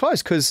was this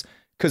close, because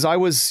I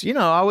was,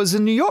 I was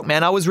in New York,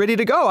 man. I was ready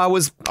to go. I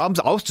was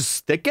just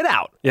stick it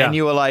out. Yeah. And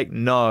you were like,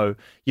 no,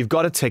 you've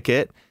got a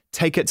ticket,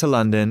 take it to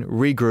London,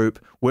 regroup,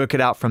 work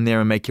it out from there,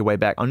 and make your way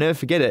back. I'll never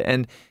forget it.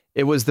 And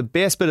it was the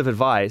best bit of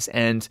advice.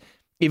 And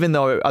even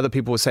though other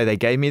people would say they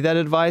gave me that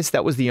advice,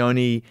 that was the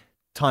only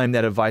time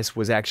that advice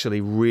was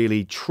actually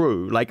really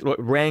true, like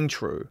rang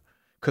true,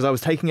 because I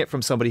was taking it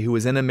from somebody who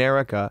was in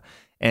America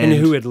And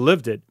who had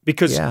lived it.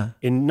 Because Yeah.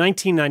 in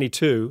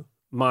 1992,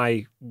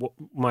 my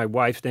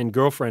wife, then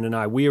girlfriend,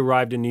 and we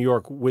arrived in New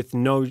York with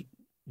no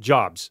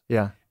jobs.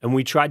 yeah, And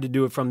we tried to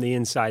do it from the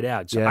inside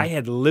out. So Yeah. I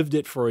had lived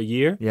it for a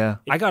year. yeah,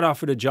 I got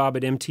offered a job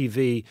at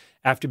MTV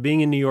after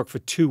being in New York for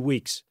 2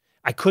 weeks.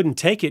 I couldn't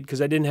take it because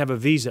I didn't have a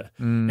visa.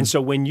 And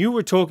so when you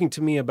were talking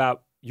to me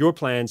about your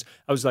plans,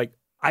 I was like,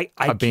 I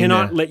I've been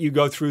cannot there. let you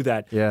go through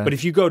that. Yeah. But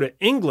if you go to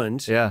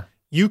England, yeah,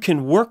 you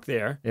can work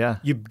there. yeah.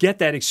 You get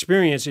that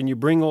experience and you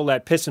bring all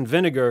that piss and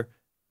vinegar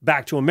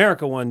back to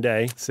America one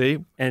day. See,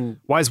 And,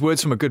 wise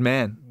words from a good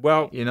man.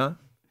 well,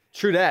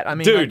 True that. I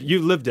mean, dude,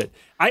 you lived it.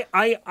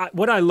 I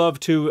what I love,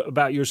 too,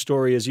 about your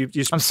story is you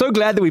I'm so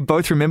glad that we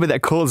both remember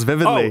that call as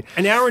vividly.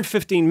 an hour and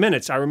 15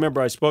 minutes, I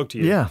remember I spoke to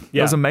you. Yeah,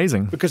 that was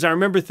amazing. Because I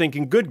remember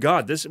thinking, good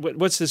God,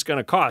 what's this going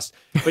to cost?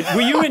 But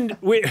were you in...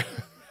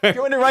 You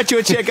want to write you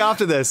a check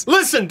after this?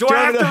 Listen, do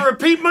I have to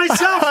repeat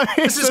myself? I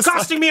mean, This is it's just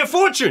costing me a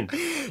fortune.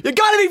 You're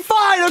gonna be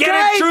fine, okay?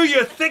 Get it through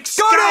your thick Go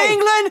skull. to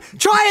England,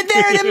 try it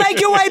there, and then make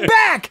your way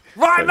back.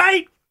 Right,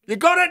 mate? You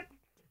got it?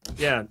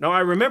 Yeah. No, I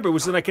remember it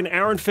was like an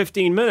hour and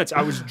 15 minutes.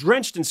 I was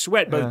drenched in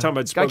sweat by the time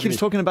I'd Guy spoken. keeps to you.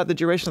 talking about the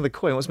duration of the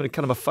call. He wants me to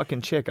cut him a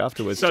fucking check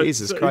afterwards. So-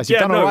 Jesus so- Christ, yeah,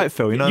 you've done no, all right,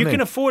 Phil. You know what I You mean?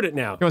 can afford it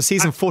now. You're on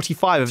season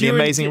 45 of The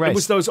Amazing Race. It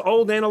was those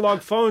old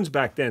analog phones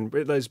back then,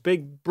 those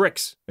big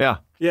bricks. yeah.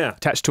 Yeah.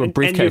 Attached to a And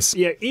briefcase.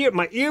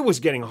 my ear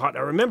was getting hot. I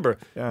remember.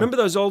 Remember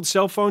those old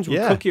cell phones would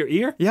Yeah. cook your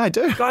ear? Yeah, I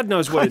do. God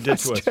knows what it did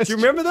to us. Just- Do you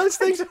remember those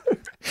things?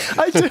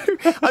 I do.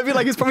 I feel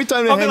like it's probably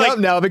time to I'll be hang like- up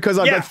now because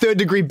I've Yeah. got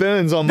third-degree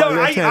burns on my No,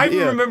 left I hand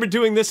ear. remember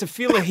doing this, a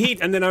feel of heat,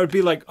 and then I would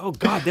be like, oh,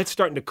 God, that's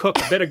starting to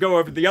cook. I better go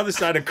over to the other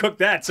side and cook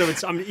that so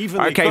I'm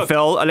evenly Okay, cooked.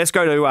 Phil, let's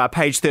go to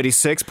page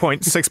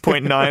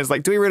 36.6.9. It's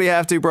like, do we really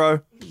have to,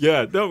 bro?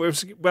 Yeah, no, it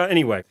was, well,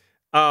 anyway.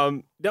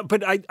 No,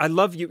 but I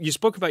love you. You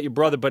spoke about your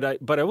brother, but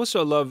I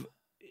also love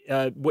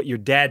what your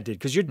dad did,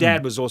 because your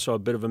dad was also a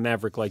bit of a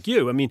maverick like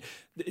you. I mean,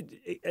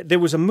 there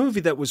was a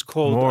movie that was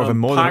called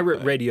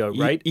Pirate Radio,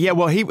 right? Yeah,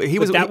 well, he was.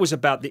 But that was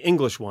about the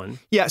English one.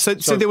 Yeah, so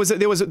there was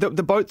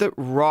the boat that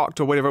rocked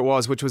or whatever it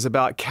was, which was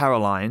about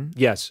Caroline.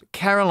 Yes,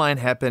 Caroline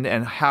happened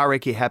and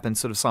Hauraki happened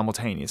sort of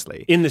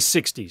simultaneously. in the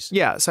 60s.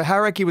 Yeah, so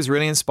Hauraki was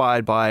really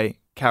inspired by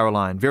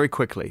Caroline very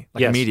quickly,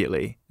 like Yes.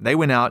 immediately. They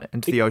went out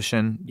into the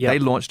ocean. Yeah. They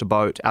launched a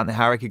boat out in the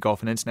Hauraki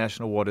Gulf in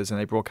international waters, and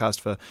they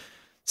broadcast for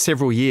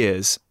several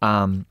years.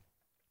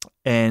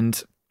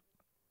 And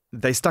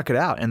they stuck it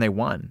out, and they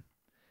won.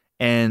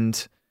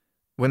 And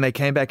when they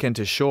came back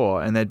into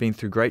shore, and they'd been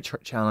through great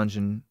challenge,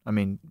 and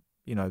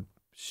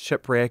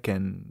shipwreck,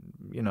 and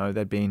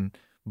they'd been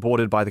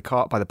boarded by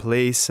the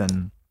police,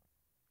 and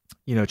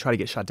tried to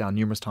get shut down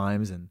numerous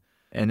times, and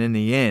in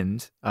the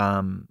end,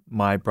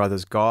 my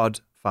brother's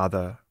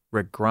godfather,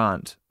 Rick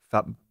Grant,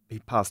 he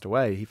passed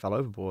away. He fell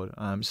overboard.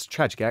 Just a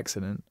tragic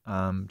accident.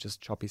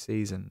 Just choppy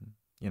seas, and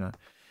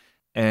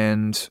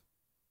and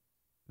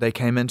they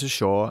came into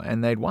shore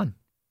and they'd won,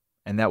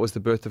 and that was the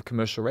birth of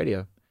commercial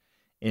radio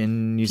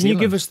in New Can Zealand.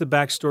 you give us the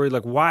backstory?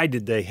 Like, why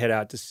did they head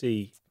out to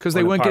sea? Because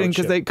they on a weren't pirate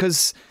getting ship?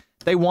 because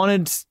they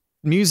wanted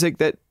music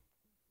that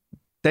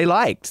they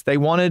liked. They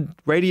wanted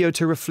radio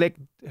to reflect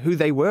who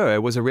they were.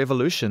 It was a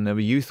revolution. The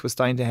youth was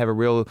starting to have a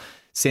real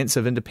sense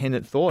of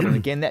independent thought. And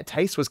again, that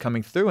taste was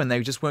coming through and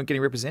they just weren't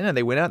getting represented.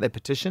 They went out, they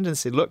petitioned and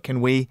said, look,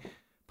 can we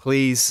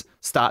please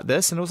start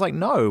this? And it was like,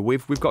 no,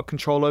 we've got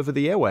control over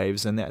the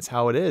airwaves and that's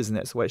how it is and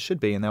that's the way it should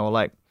be. And they were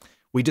like,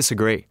 we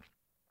disagree.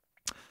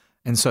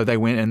 And so they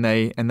went and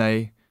they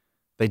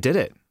did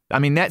it. I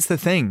mean, that's the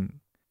thing.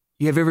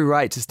 You have every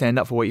right to stand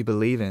up for what you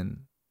believe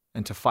in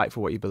and to fight for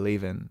what you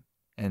believe in.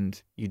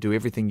 And you do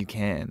everything you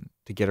can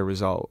to get a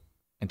result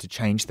and to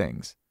change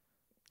things.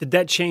 Did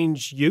that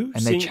change you?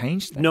 And they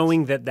changed things.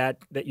 Knowing that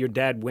your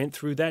dad went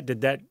through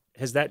that,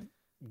 has that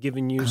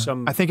given you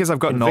some I think as I've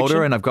gotten conviction?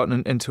 older and I've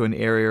gotten into an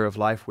area of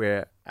life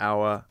where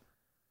to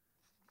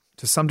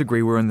some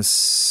degree, we're on the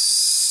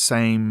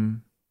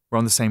same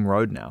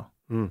road now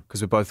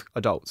because we're both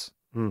adults.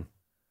 Mm.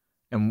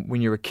 And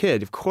when you're a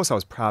kid, of course I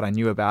was proud. I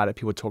knew about it.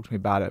 People talked to me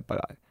about it.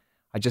 But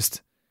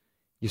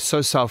you're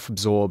so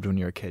self-absorbed when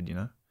you're a kid, you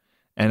know?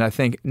 And I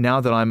think now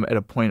that I'm at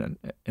a point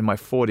in my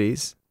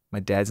 40s, my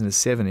dad's in his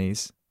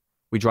 70s,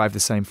 we drive the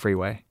same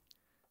freeway,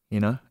 you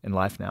know, in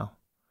life now,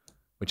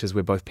 which is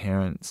we're both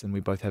parents and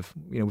we both have,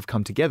 you know, we've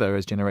come together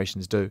as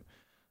generations do.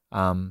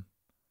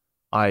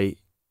 I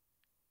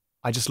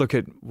just look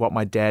at what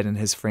my dad and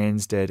his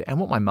friends did and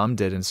what my mum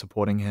did in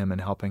supporting him and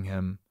helping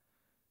him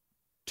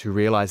to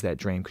realize that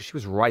dream, because she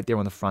was right there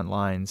on the front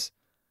lines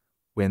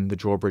when the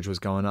drawbridge was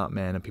going up,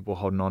 man, and people were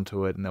holding on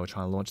to it and they were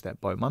trying to launch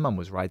that boat. My mum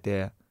was right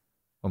there.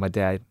 Or my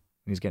dad, when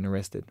he was getting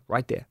arrested,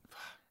 right there.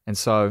 And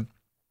so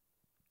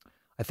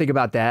I think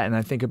about that and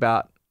I think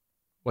about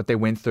what they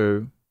went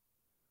through,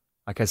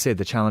 like I said,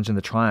 the challenge and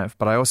the triumph,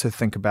 but I also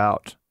think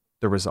about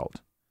the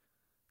result.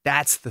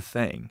 That's the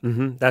thing.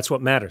 Mm-hmm. That's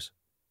what matters.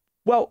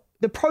 Well,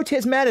 the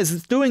protest matters.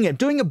 It's doing it.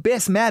 Doing your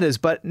best matters,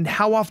 but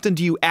how often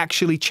do you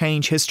actually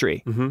change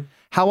history? Mm-hmm.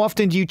 How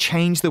often do you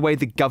change the way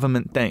the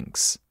government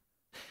thinks?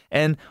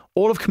 And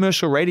all of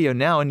commercial radio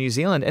now in New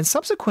Zealand, and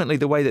subsequently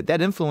the way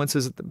that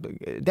influences,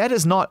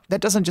 that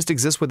doesn't just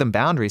exist within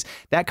boundaries.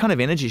 That kind of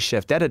energy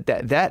shift,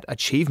 that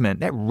achievement,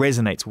 that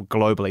resonates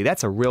globally.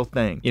 That's a real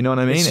thing. You know what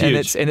I mean? It's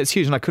huge. And it's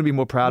huge. And I couldn't be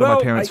more proud of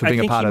my parents for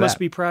being a part of that. I think he must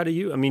be proud of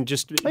you. I mean,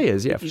 just he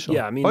is, yeah, for sure.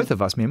 Yeah, I mean, both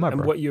of us, me and my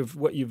brother.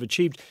 What you've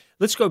achieved.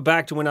 Let's go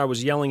back to when I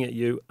was yelling at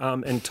you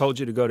and told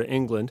you to go to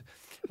England.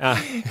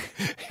 And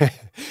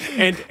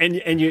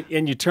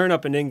you turn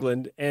up in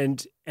England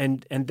and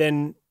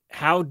then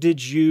how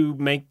did you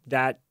make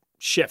that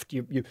shift?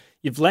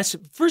 You've less.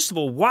 First of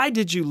all, why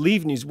did you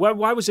leave New Zealand?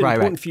 Why was it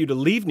important for you to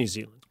leave New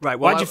Zealand? Right.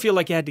 Why did you feel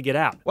like you had to get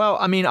out? Well,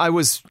 I mean, I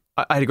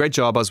had a great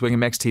job. I was working at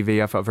Max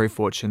TV. I felt very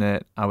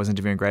fortunate. I was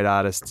interviewing great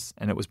artists,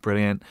 and it was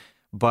brilliant.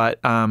 But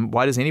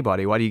why does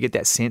anybody? Why do you get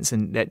that sense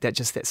and that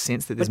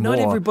sense that there's more? But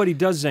not everybody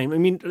does, Zane. I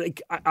mean,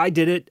 like I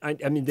did it.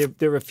 I mean,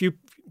 there are a few,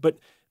 but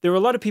there are a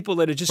lot of people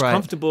that are just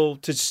comfortable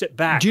to sit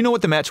back. Do you know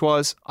what the match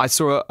was? I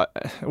saw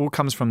it all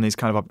comes from these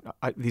kind of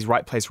these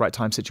right place, right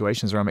time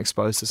situations where I'm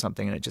exposed to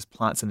something and it just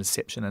plants an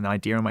deception, an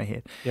idea in my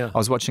head. Yeah. I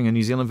was watching a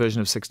New Zealand version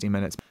of 60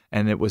 Minutes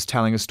and it was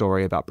telling a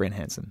story about Brent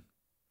Hansen.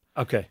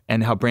 Okay.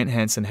 And how Brent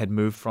Hansen had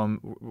moved from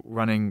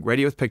running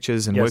Radio with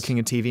Pictures and working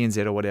in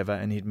TVNZ or whatever,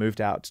 and he'd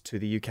moved out to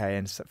the UK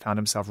and found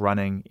himself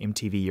running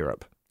MTV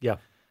Europe. Yeah.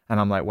 And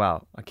I'm like,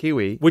 wow, a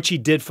Kiwi. Which he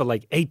did for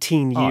like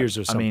 18 years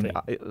or something.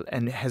 I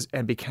mean,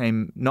 and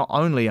became not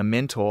only a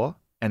mentor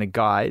and a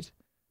guide,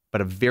 but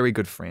a very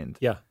good friend.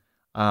 Yeah.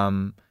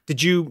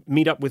 Did you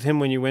meet up with him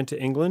when you went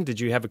to England? Did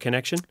you have a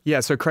connection? Yeah,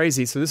 so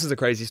crazy. So this is a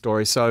crazy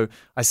story. So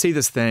I see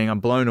this thing, I'm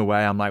blown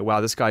away. I'm like,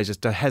 wow, this guy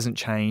just hasn't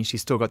changed.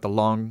 He's still got the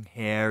long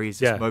hair. He's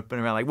just moping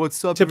around like,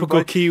 what's up, typical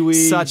everybody? Kiwi.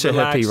 Such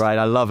relaxed. a hippie, right?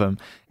 I love him.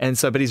 And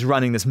so, but he's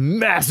running this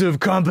massive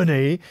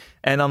company.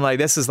 And I'm like,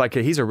 this is like,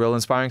 he's a real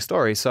inspiring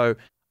story. So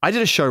I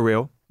did a show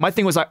reel. My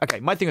thing was like, I'm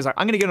going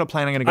to get on a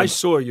plane. I'm going to go. I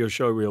saw your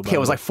show reel. Yeah, it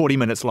was like 40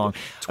 minutes long.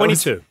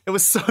 22. It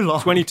was so long.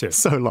 22.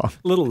 So long.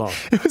 A little long.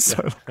 It was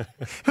so long.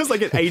 It was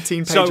like an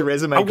 18-page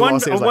resume. A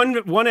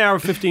 1 hour,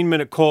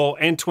 15-minute call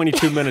and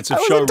 22 minutes of I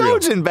was show reel.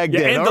 indulgent back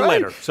then. And the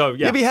letter. So,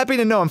 yeah. You'll be happy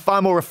to know I'm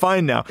far more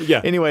refined now.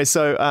 Yeah. Anyway,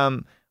 so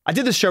I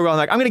did this show reel. I'm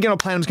like, I'm going to get on a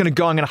plane. I'm just going to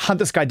go. I'm going to hunt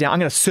this guy down. I'm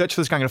going to search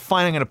for this guy. I'm going to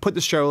find him. I'm going to put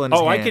the show reel in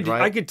his hand.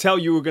 I could tell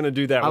you were going to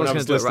do that when I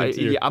was listening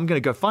to you. Yeah, I'm going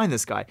to go find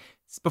this guy.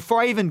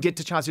 Before I even get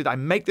to chance to do that, I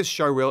make this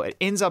show reel. It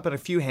ends up in a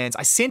few hands.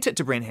 I sent it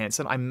to Brent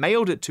Hansen. I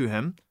mailed it to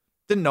him.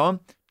 Didn't know him.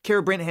 Care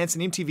of Brent Hansen,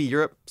 MTV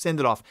Europe. Send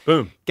it off.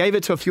 Boom. Gave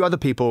it to a few other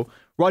people.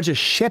 Roger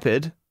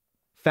Shepard,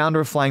 founder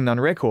of Flying Nun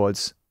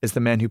Records, is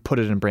the man who put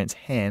it in Brent's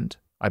hand,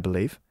 I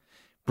believe.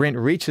 Brent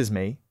reaches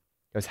me,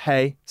 goes,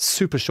 hey,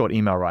 super short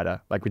email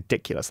writer, like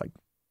ridiculous,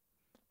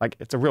 like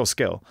it's a real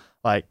skill.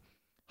 Like,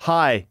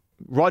 hi,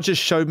 Roger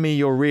showed me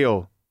your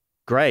reel.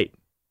 Great.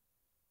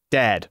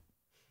 Dad.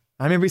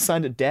 I remember he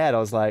signed it Dad. I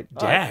was like,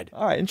 Dad?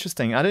 All right,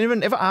 interesting. I didn't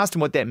even ever asked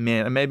him what that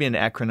meant. Maybe an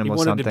acronym or something. He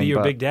wanted to be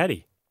your big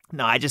daddy.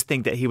 No, I just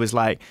think that he was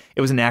like,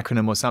 it was an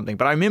acronym or something.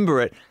 But I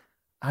remember it.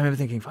 I remember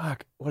thinking,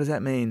 fuck, what does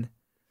that mean?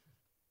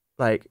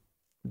 Like,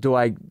 do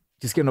I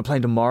just get on a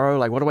plane tomorrow?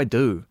 Like, what do I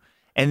do?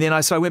 And then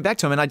I went back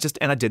to him and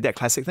I did that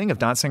classic thing of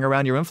dancing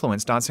around your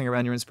influence, dancing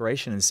around your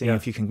inspiration and seeing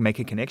if you can make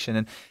a connection.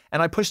 And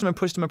I pushed him and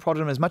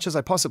prodded him as much as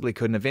I possibly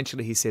could. And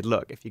eventually he said,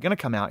 look, if you're going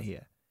to come out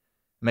here,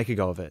 make a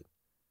go of it.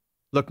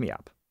 Look me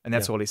up. And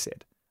that's all he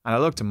said. And I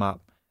looked him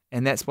up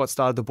and that's what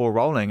started the ball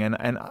rolling.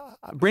 And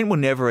Brent will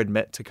never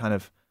admit to kind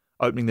of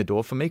opening the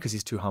door for me because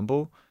he's too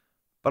humble.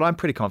 But I'm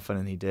pretty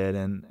confident he did.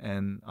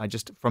 And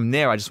from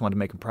there, I just wanted to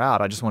make him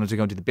proud. I just wanted to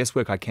go and do the best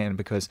work I can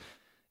because,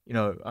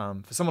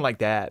 for someone like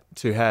that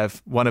to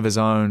have one of his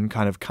own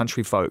kind of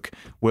country folk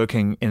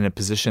working in a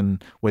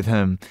position with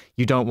him,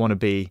 you don't want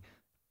to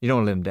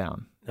let him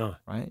down. No.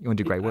 Right? You want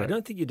to do great work. I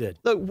don't think you did.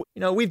 Look,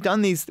 we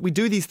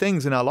do these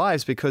things in our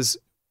lives because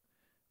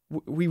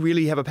we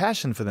really have a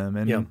passion for them.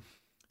 And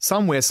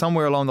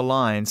somewhere along the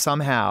line,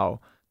 somehow,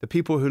 the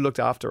people who looked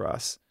after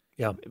us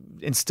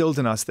instilled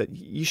in us that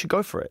you should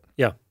go for it.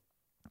 Yeah.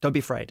 Don't be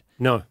afraid.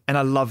 No. And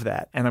I love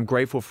that. And I'm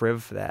grateful forever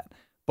for that.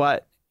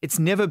 But it's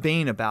never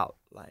been about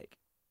like,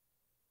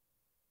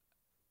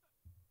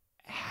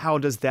 how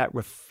does that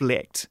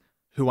reflect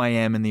who I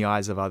am in the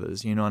eyes of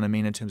others? You know what I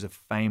mean? In terms of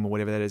fame or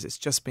whatever that is. It's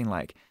just been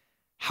like,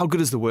 how good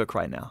is the work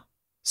right now?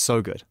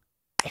 So good.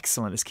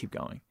 Excellent. Let's keep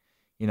going.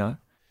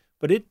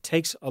 But it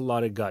takes a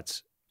lot of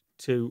guts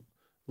to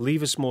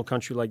leave a small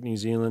country like New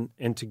Zealand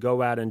and to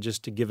go out and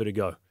just to give it a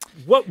go.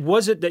 What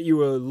was it that you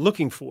were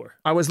looking for?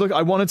 I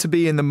wanted to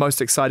be in the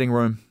most exciting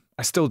room.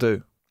 I still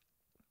do.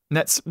 And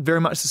that's very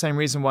much the same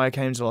reason why I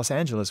came to Los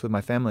Angeles with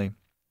my family.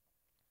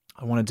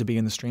 I wanted to be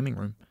in the streaming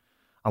room.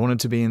 I wanted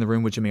to be in the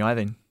room with Jimmy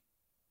Iovine.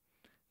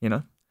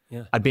 Yeah.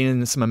 I'd been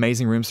in some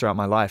amazing rooms throughout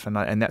my life,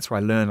 and that's where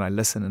I learn and I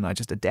listen and I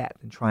just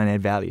adapt and try and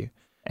add value.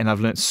 And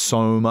I've learned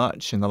so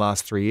much in the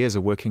last 3 years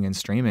of working in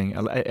streaming,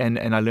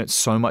 and I learned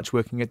so much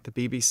working at the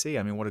BBC.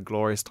 I mean, what a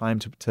glorious time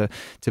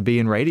to be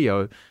in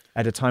radio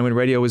at a time when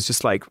radio was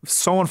just like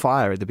so on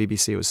fire at the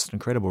BBC. It was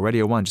incredible.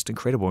 Radio 1, just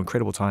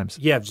incredible times.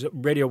 Yeah,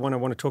 Radio 1, I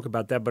want to talk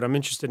about that, but I'm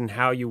interested in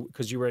how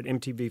because you were at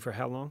MTV for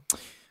how long?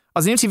 I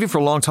was at MTV for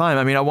a long time.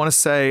 I mean,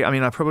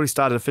 I probably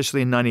started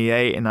officially in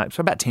 98, and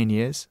so about 10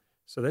 years.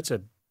 So that's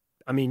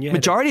you had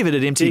majority of it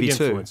at MTV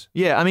too. Influence.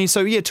 Yeah,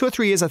 2 or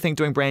 3 years I think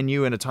doing Brand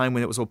New in a time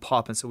when it was all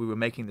pop, and so we were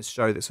making this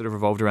show that sort of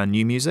revolved around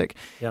new music,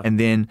 and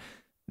then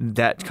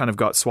that kind of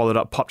got swallowed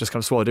up. Pop just kind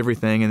of swallowed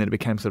everything, and then it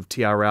became sort of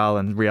TRL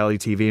and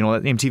reality TV and all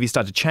that. MTV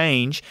started to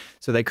change,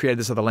 so they created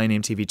this other lane,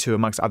 MTV2,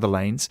 amongst other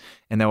lanes,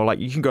 and they were like,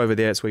 you can go over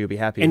there, that's where you'll be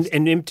happy. And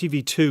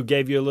MTV2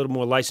 gave you a little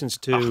more license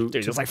to... Dude,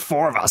 it was like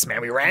 4 of us,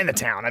 man. We ran the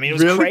town. I mean,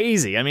 it was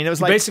crazy. I mean, it was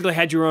you like... basically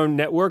had your own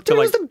network to It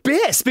was the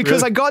best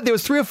because Really? there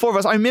was 3 or 4 of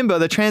us. I remember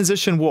the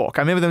transition walk.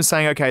 I remember them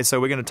saying, okay, so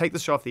we're going to take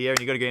this show off the air and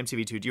you got to go to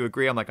MTV2. Do you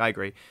agree? I'm like, I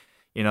agree.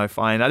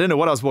 Fine. I didn't know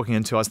what I was walking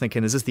into. I was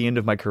thinking, is this the end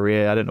of my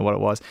career? I didn't know what it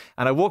was.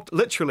 And I walked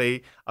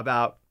literally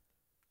about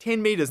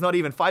 10 meters, not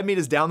even 5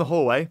 meters down the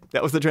hallway.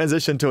 That was the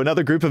transition to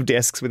another group of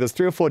desks where there's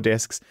 3 or 4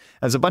 desks.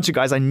 And there's a bunch of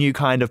guys I knew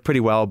kind of pretty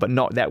well, but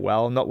not that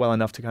well, not well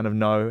enough to kind of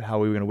know how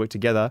we were going to work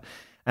together.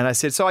 And I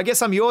said, so I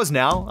guess I'm yours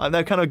now. And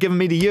they're kind of giving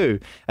me to you.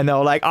 And they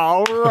were like,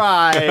 all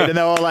right. And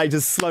they were like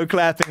just slow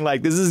clapping,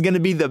 like, this is going to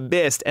be the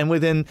best. And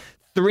within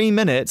 3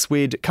 minutes,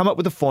 we'd come up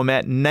with a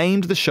format,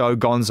 named the show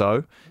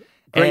Gonzo.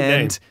 Great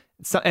name.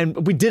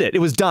 And we did it. It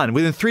was done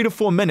within 3 to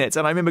 4 minutes.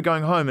 And I remember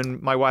going home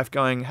and my wife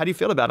going, how do you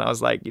feel about it? And I was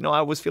like,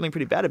 I was feeling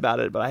pretty bad about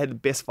it, but I had the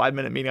best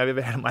 5-minute meeting I've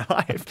ever had in my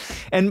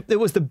life. And it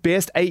was the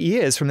best 8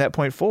 years from that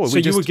point forward. So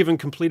you were given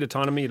complete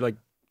autonomy, like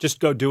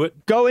just go do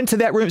it? Go into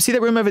that room. See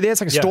that room over there?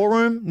 It's like a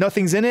storeroom.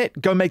 Nothing's in it.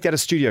 Go make that a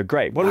studio.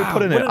 Great. What do we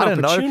put in it? I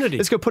don't know.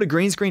 Let's go put a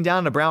green screen down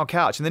on a brown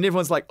couch. And then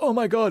everyone's like, oh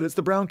my God, it's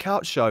the brown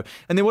couch show.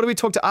 And then what do we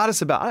talk to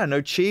artists about? I don't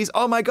know, cheese.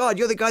 Oh my God,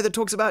 you're the guy that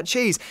talks about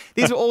cheese.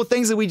 These are all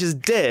things that we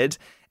just did.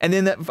 And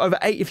then over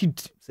 8, if you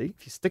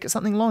stick at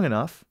something long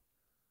enough,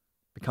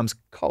 it becomes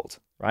cult,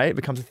 right? It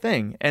becomes a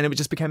thing. And it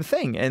just became a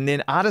thing. And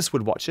then artists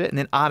would watch it. And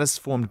then artists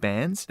formed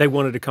bands. They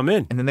wanted to come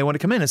in. And then they wanted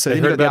to come in. And so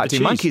then you got the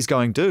Arctic Monkeys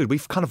going, dude,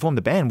 we've kind of formed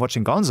a band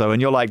watching Gonzo. And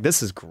you're like,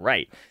 this is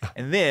great.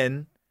 And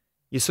then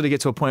you sort of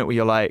get to a point where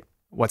you're like,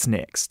 what's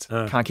next?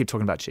 Can't keep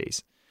talking about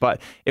cheese. But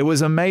it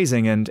was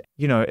amazing. And,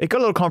 it got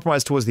a little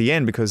compromised towards the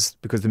end because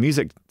the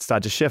music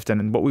started to shift.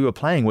 And what we were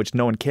playing, which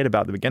no one cared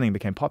about at the beginning,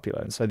 became popular.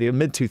 And so the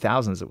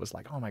mid-2000s, it was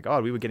like, oh my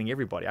God, we were getting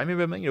everybody. I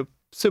remember,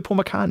 Sir Paul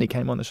McCartney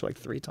came on the show like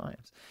 3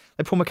 times.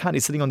 Like Paul McCartney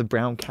sitting on the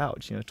brown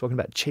couch, talking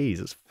about cheese.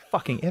 It was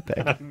fucking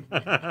epic.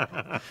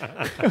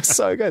 It was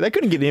so good. They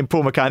couldn't get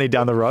Paul McCartney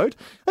down the road.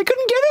 They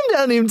couldn't get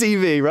him down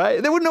MTV,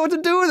 right? They wouldn't know what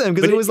to do with him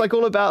because it was like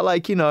all about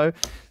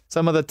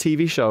some other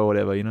TV show or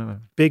whatever,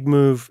 Big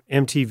move,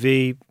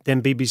 MTV,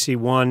 then BBC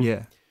One.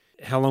 Yeah.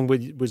 How long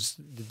did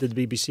the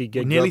BBC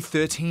gig? Nearly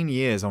 13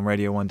 years on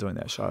Radio 1 doing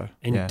that show.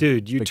 And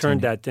dude, you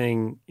turned that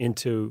thing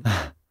into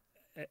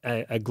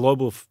a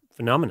global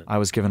phenomenon. I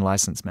was given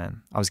license,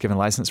 man. I was given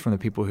license from the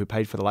people who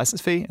paid for the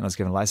license fee, and I was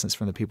given license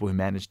from the people who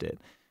managed it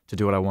to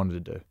do what I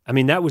wanted to do. I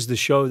mean, that was the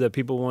show that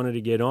people wanted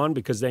to get on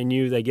because they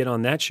knew they get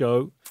on that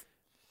show.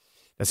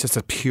 That's just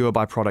a pure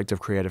byproduct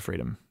of creative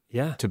freedom.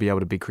 Yeah. To be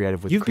able to be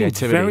creative with You've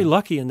creativity. been very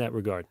lucky in that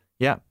regard.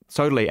 Yeah,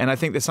 totally. And I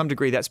think to some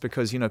degree that's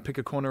because, pick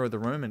a corner of the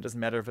room, and it doesn't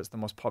matter if it's the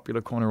most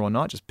popular corner or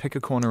not, just pick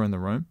a corner in the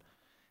room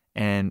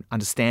and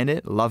understand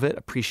it, love it,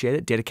 appreciate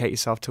it, dedicate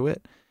yourself to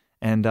it,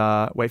 and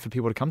wait for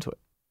people to come to it.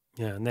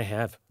 Yeah, and they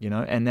have.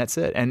 And that's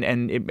it.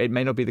 And it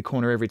may not be the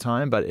corner every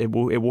time, but it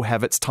will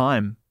have its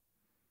time.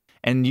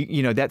 And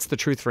that's the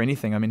truth for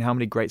anything. I mean, how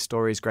many great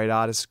stories, great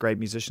artists, great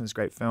musicians,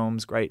 great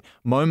films, great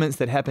moments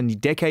that happened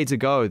decades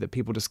ago that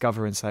people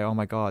discover and say, oh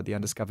my God, the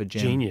undiscovered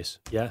gem. Genius,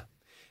 yeah.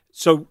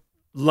 So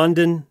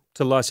London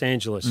to Los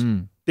Angeles,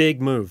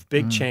 big move,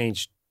 big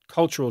change,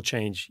 cultural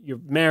change. You're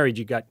married,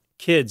 you got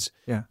kids,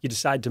 you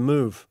decide to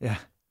move. Yeah.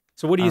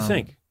 So what do you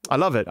think? I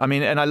love it. I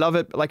mean, and I love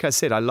it, like I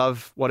said, I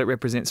love what it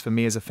represents for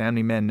me as a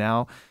family man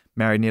now,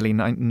 married nearly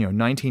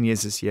 19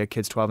 years this year,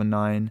 kids 12 and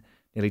 9,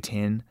 nearly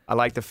 10. I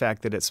like the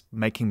fact that it's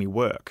making me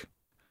work.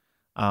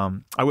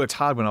 I worked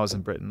hard when I was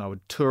in Britain. I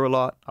would tour a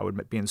lot, I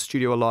would be in the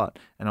studio a lot,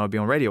 and I would be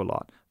on radio a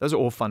lot. Those are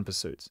all fun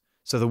pursuits.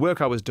 So the work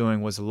I was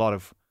doing was a lot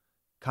of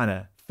kind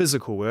of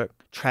physical work,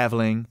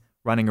 traveling,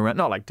 running around,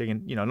 not like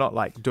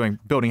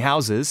building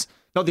houses,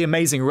 not The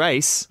Amazing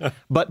Race,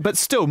 but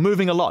still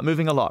moving a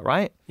lot,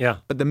 right? Yeah.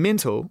 But the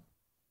mental,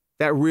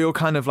 that real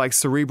kind of like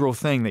cerebral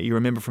thing that you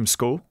remember from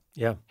school,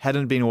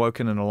 hadn't been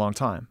awoken in a long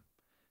time.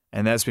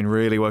 And that's been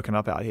really woken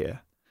up out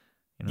here.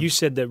 You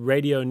said that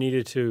radio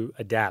needed to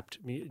adapt,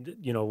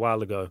 a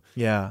while ago.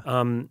 Yeah.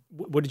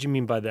 What did you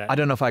mean by that? I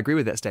don't know if I agree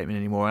with that statement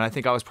anymore. And I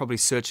think I was probably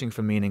searching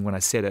for meaning when I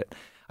said it.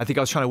 I think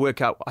I was trying to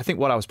work out, I think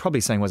what I was probably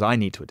saying was I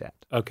need to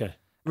adapt. Okay.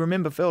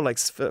 Remember, Phil, like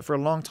for a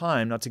long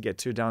time, not to get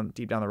too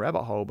deep down the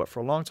rabbit hole, but for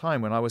a long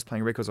time when I was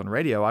playing records on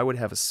radio, I would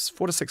have a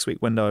 4 to 6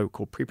 week window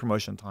called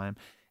pre-promotion time.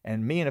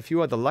 And me and a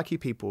few other lucky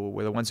people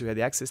were the ones who had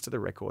the access to the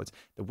records.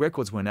 The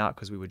records went out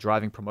because we were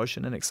driving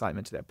promotion and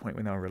excitement to that point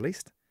when they were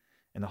released,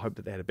 in the hope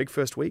that they had a big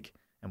first week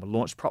and were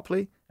launched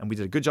properly. And we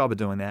did a good job of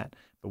doing that.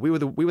 But we were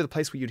the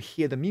place where you'd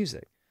hear the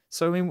music.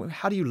 So I mean,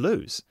 how do you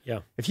lose? Yeah.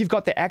 If you've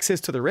got the access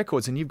to the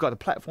records and you've got a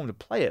platform to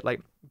play it,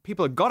 like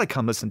people have got to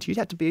come listen to you. You'd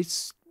have to be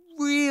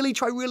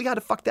try really hard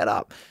to fuck that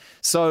up.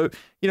 So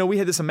we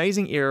had this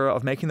amazing era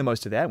of making the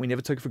most of that. We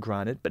never took it for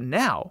granted. But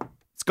now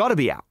it's got to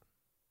be out.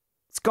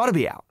 It's got to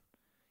be out.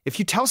 If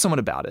you tell someone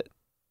about it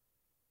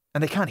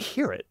and they can't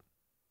hear it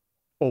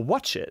or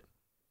watch it,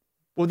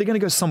 well, they're going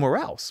to go somewhere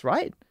else,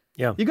 right?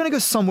 Yeah. You're going to go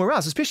somewhere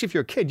else, especially if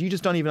you're a kid. You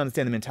just don't even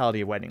understand the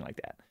mentality of waiting like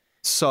that.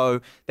 So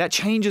that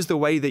changes the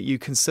way that you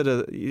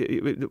consider,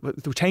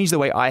 change the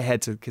way I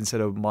had to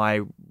consider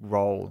my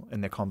role in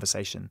the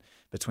conversation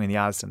between the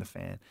artist and the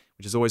fan,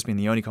 which has always been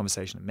the only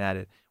conversation that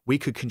mattered. We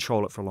could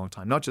control it for a long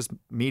time, not just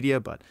media,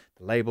 but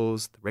the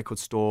labels, the record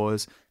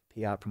stores,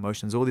 PR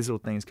promotions, all these little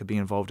things could be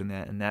involved in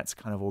that. And that's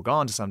kind of all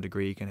gone to some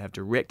degree. You can have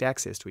direct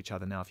access to each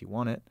other now if you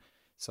want it.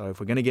 So if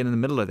we're going to get in the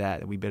middle of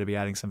that, we better be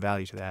adding some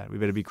value to that. We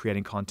better be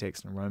creating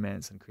context and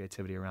romance and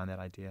creativity around that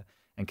idea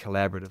and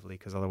collaboratively,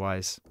 because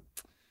otherwise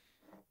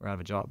we're out of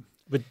a job.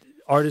 But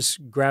artists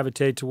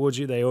gravitate towards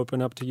you. They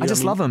open up to you. I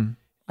love them.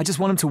 I just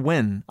want them to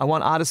win. I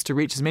want artists to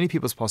reach as many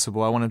people as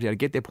possible. I want them to be able to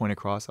get their point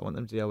across. I want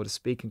them to be able to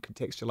speak and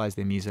contextualize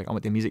their music. I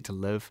want their music to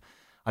live.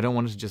 I don't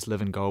want it to just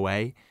live and go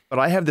away. But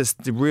I have this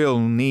real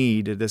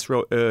need, this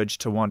real urge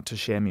to want to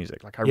share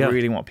music. Like I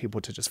really want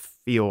people to just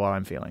feel what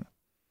I'm feeling.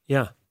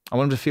 Yeah. I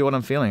want them to feel what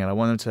I'm feeling, and I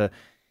want them to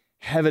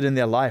have it in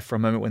their life for a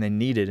moment when they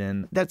need it.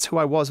 And that's who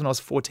I was when I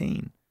was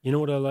 14. You know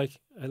what I like?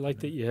 I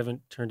like that you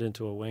haven't turned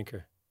into a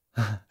wanker.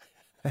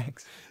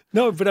 Thanks.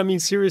 No, but I mean,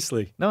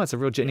 seriously. No, it's a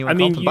real genuine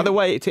compliment. By the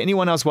way, to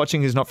anyone else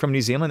watching who's not from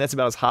New Zealand, that's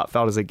about as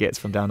heartfelt as it gets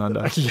from down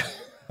under. Yeah.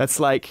 That's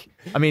like,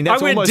 I mean,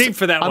 that's I went almost, deep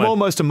for that I'm one.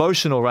 almost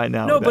emotional right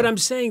now. No, but I'm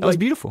saying that was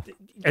beautiful.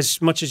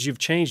 As much as you've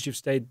changed, you've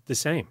stayed the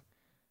same.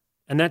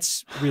 And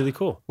that's really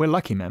cool. We're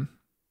lucky, man.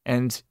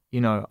 And,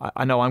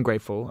 I know I'm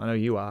grateful. I know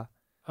you are.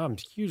 I'm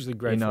hugely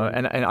grateful.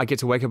 And I get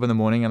to wake up in the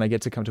morning and I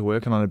get to come to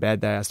work, and on a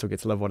bad day, I still get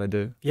to love what I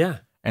do. Yeah.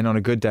 And on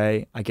a good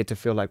day, I get to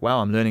feel like, wow,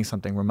 I'm learning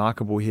something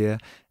remarkable here.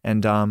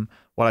 And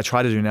what I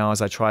try to do now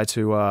is I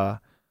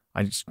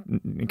just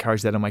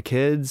encourage that in my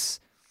kids,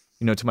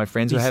 to my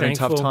friends who are having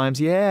tough times.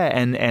 Yeah.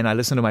 And I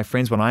listen to my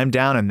friends when I'm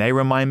down, and they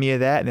remind me of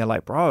that. And they're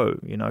like, bro,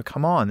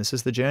 come on, this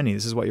is the journey.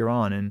 This is what you're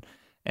on.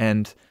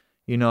 And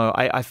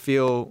I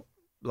feel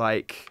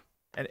like,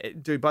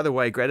 dude, by the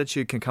way,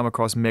 gratitude can come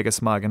across mega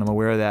smug, and I'm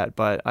aware of that,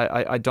 but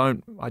I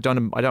don't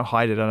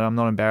hide it. And I'm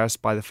not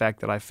embarrassed by the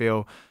fact that I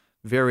feel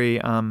very,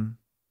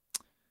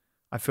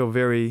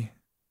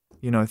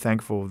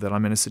 thankful that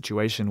I'm in a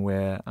situation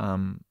where,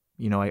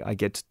 I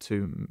get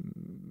to,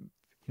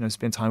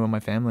 spend time with my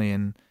family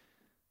and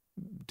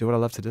do what I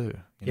love to do.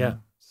 You know?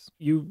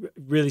 You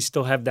really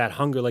still have that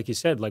hunger, like you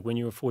said, like when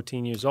you were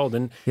 14 years old,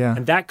 and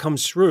that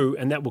comes through,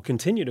 and that will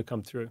continue to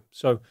come through.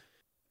 So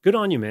good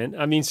on you, man.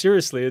 I mean,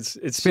 seriously, it's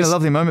been a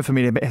lovely moment for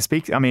me to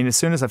speak. I mean, as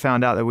soon as I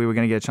found out that we were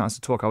going to get a chance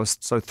to talk, I was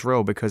so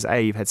thrilled because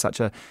you've had such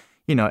a,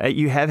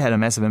 you have had a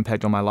massive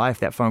impact on my life.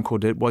 That phone call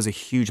was a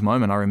huge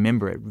moment. I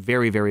remember it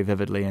very, very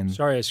vividly. And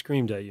sorry I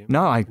screamed at you.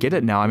 No, I get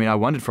it now. I mean, I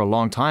wondered for a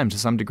long time, to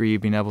some degree,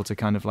 you've been able to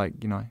kind of like,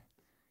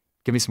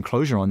 give me some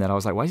closure on that. I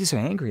was like, why is he so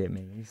angry at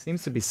me? He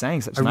seems to be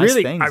saying such nice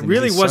things. I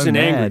really wasn't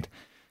angry.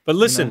 But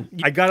listen,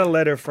 I got a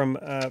letter from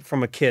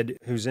a kid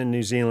who's in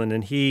New Zealand,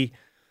 and he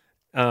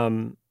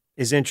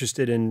is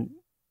interested in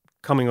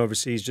coming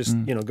overseas, just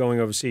going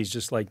overseas,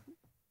 just like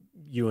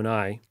you and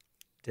I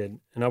did.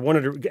 And I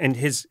wanted to, and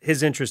his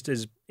interest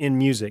is in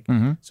music,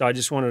 so I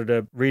just wanted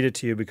to read it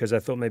to you because I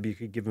thought maybe you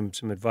could give him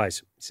some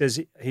advice. He says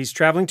he's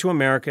traveling to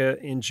America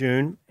in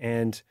June,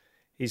 and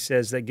he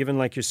says that given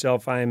like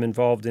yourself, I am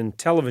involved in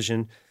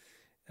television.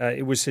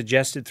 It was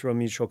suggested through a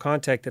mutual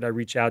contact that I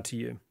reach out to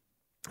you.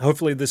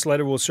 Hopefully this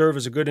letter will serve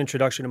as a good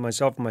introduction to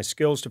myself and my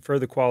skills. To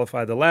further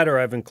qualify the latter,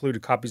 I've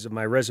included copies of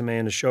my resume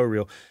and a show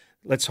reel.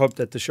 Let's hope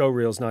that the show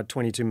reel is not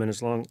 22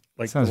 minutes long.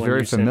 Like Sounds the one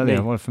very you sent familiar.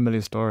 me. What a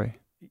familiar story.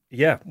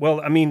 Yeah.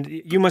 Well, I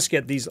mean, you must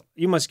get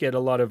a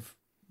lot of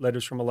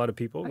letters from a lot of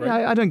people,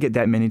 right? I don't get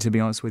that many, to be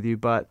honest with you,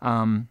 but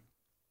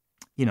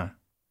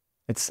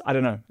it's I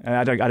don't know.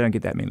 I don't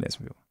get that many letters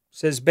from people.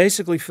 Says,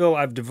 basically, Phil,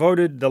 I've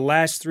devoted the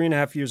last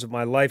 3.5 years of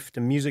my life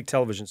to music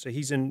television. So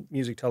he's in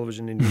music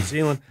television in New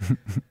Zealand.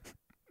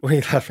 What are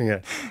you laughing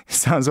at?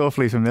 Sounds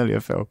awfully familiar,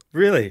 Phil.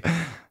 Really?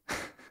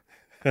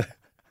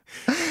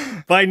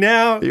 By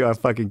now? You are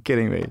fucking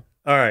kidding me.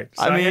 All right.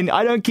 So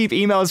I don't keep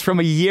emails from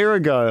a year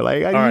ago.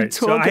 Like, all right.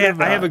 So I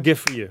have a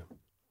gift for you.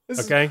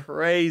 This okay? is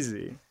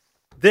crazy.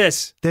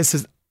 This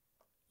is...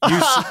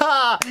 you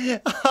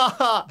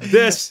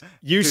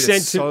Dude, sent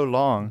it's so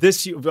long.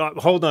 This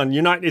hold on,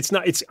 you're not. It's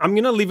not. It's. I'm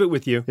gonna leave it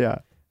with you. Yeah.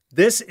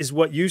 This is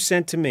what you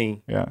sent to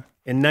me. Yeah.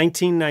 In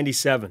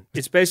 1997.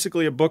 It's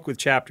basically a book with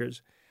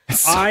chapters.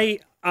 It's so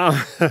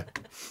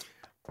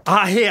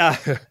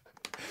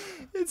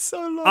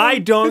long. I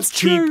don't It's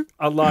keep true.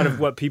 a lot of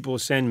what people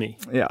send me.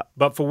 Yeah.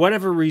 But for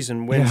whatever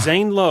reason, when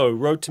Zane Lowe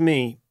wrote to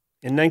me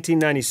in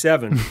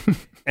 1997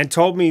 and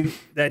told me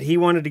that he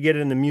wanted to get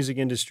in the music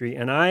industry,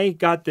 and I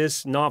got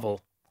this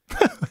novel,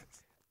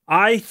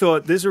 I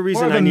thought there's a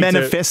reason More of I a need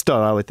manifesto,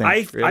 I would think.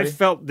 I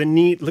felt the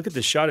need. Look at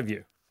the shot of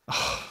you.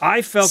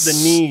 I felt the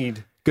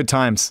need Good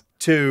times.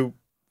 to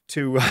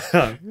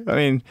I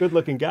mean,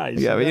 good-looking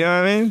guys. yeah, but you know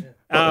what I mean?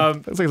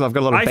 Looks like I've got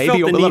a lot of I felt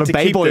the need to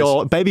keep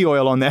baby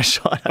oil on that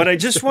shot. But I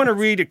just want to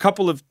read a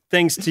couple of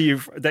things to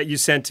you that you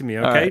sent to me,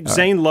 okay? right.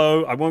 Zane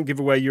Lowe, I won't give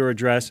away your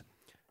address.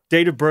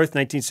 Date of birth,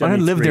 1973. I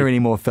don't live there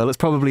anymore, Phil. It's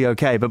probably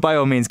okay, but by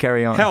all means,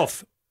 carry on.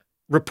 Health,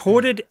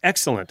 reported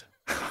excellent.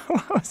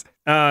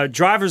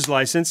 Driver's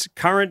license,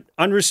 current,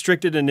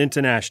 unrestricted, and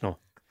international.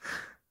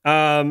 Do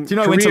you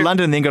know I went to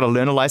London and then got a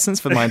learner license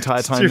for my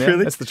entire time there?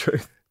 Really? That's the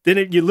truth.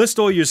 Then you list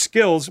all your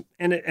skills,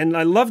 and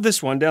I love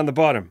this one down the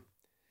bottom.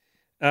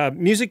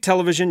 Music,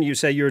 television, you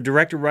say you're a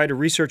director, writer,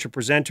 researcher,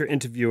 presenter,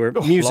 interviewer.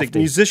 Music, lofty.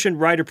 musician,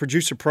 writer,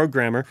 producer,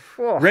 programmer.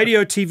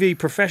 Radio, TV,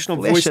 professional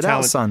voice it out,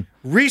 talent. son.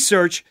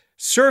 Research,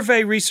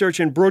 survey research,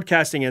 and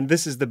broadcasting, and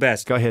this is the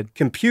best. Go ahead.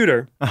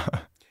 Computer,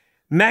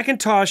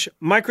 Macintosh,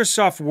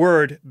 Microsoft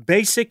Word,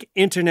 basic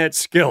internet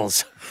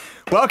skills.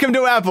 Welcome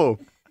to Apple.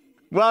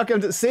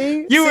 Welcome to...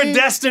 See? You were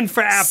destined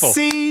for Apple.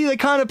 See the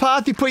kind of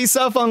path you put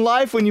yourself on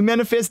life when you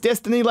manifest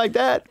destiny like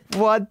that?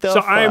 What the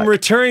So fuck? I am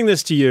returning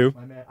this to you.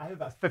 Man, I have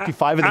about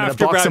 55 of them in a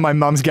After box about- in my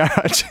mum's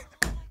garage.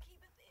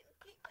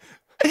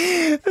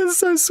 It's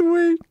so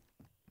sweet.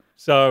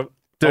 So I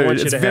Dude, want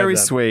you it's to have very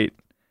that. sweet.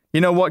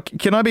 You know what?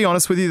 Can I be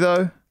honest with you,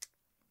 though?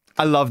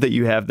 I love that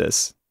you have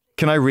this.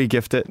 Can I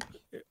re-gift it?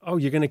 Oh,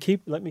 you're going to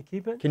let me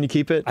keep it? Can you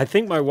keep it? I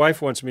think my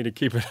wife wants me to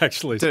keep it,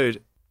 actually.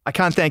 Dude, I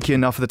can't thank you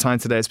enough for the time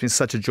today. It's been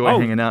such a joy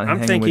hanging out and I'm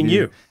hanging thanking with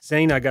you.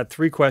 Zane, I got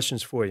 3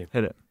 questions for you.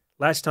 Hit it.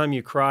 Last time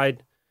you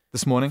cried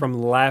This morning?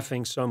 from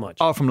laughing so much.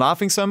 Oh, from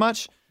laughing so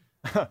much?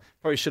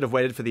 Probably should have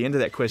waited for the end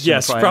of that question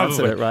Yes, before I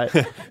answered it,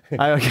 probably. right?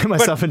 I get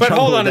myself in but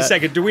trouble hold on with a that.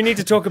 second. Do we need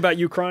to talk about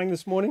you crying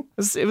this morning?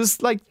 It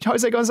was like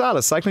Jose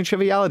Gonzalez, Cycling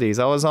Trivialities.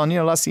 I was on,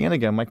 La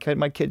Cienega. My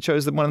kid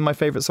chose one of my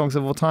favorite songs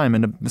of all time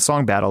in a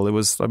song battle. It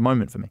was a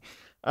moment for me.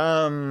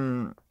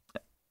 Then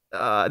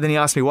he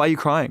asked me, why are you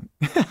crying?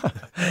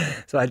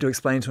 So I had to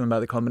explain to him about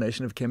the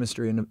combination of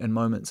chemistry and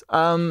moments.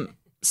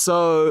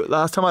 So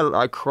last time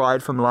I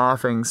cried from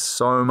laughing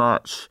so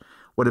much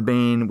would have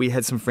been, we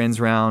had some friends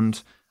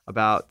round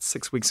about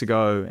 6 weeks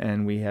ago,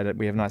 and we have a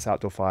nice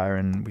outdoor fire,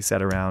 and we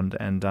sat around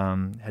and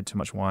had too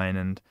much wine,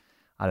 and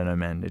I don't know,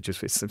 man.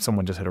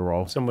 Someone just hit a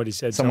roll. Somebody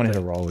said Someone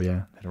something. hit a roll,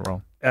 yeah. Hit a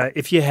roll.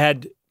 If you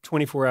had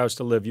 24 hours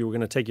to live, you were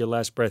going to take your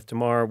last breath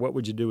tomorrow, what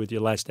would you do with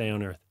your last day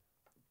on Earth?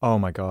 Oh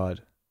my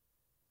God.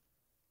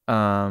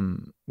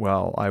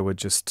 Well, I would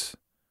just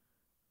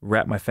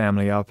wrap my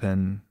family up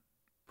and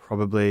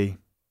probably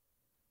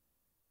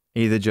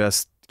either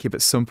just keep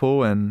it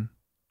simple and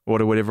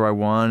order whatever I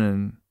want,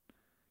 and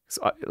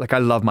I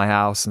love my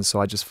house, and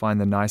so I just find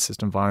the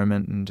nicest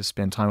environment and just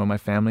spend time with my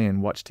family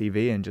and watch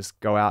TV and just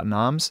go out in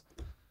arms,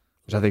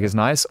 which I think is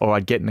nice. Or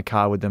I'd get in the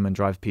car with them and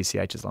drive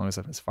PCH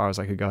as far as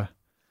I could go.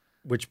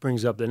 Which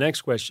brings up the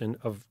next question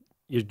of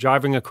you're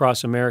driving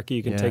across America,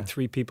 you can Yeah. take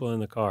 3 people in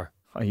the car.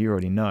 Oh, you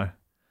already know.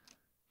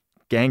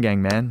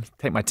 Gang, man.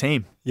 Take my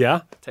team.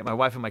 Yeah? Take my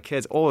wife and my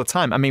kids all the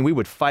time. I mean, we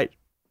would fight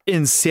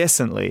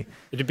incessantly.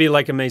 It'd be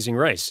like Amazing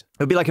Race. It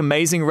would be like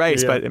Amazing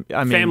Race, Yeah. but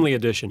I mean, Family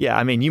edition. Yeah,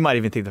 I mean, you might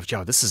even think,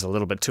 Joe, this is a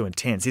little bit too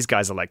intense. These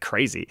guys are like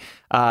crazy.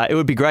 It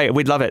would be great.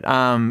 We'd love it.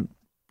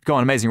 go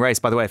on Amazing Race,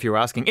 by the way, if you were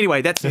asking.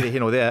 Anyway, that's neither here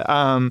nor there.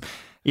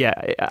 Yeah,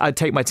 I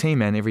take my team,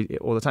 man,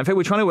 all the time. In fact,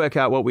 we're trying to work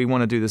out what we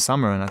want to do this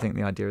summer, and I think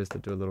the idea is to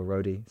do a little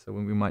roadie. So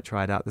we might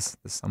try it out this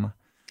summer.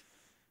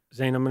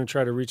 Zane, I'm going to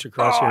try to reach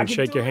across here and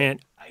shake your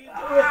hand.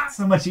 It's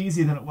so much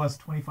easier than it was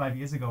 25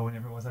 years ago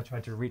whenever it was I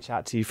tried to reach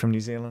out to you from New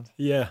Zealand.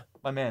 Yeah.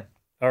 My man.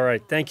 All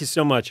right. Thank you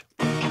so much.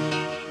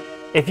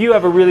 If you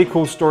have a really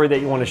cool story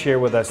that you want to share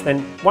with us, then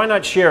why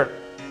not share it?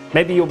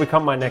 Maybe you'll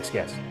become my next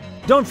guest.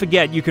 Don't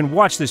forget, you can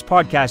watch this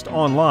podcast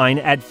online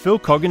at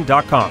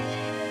philkeoghan.com.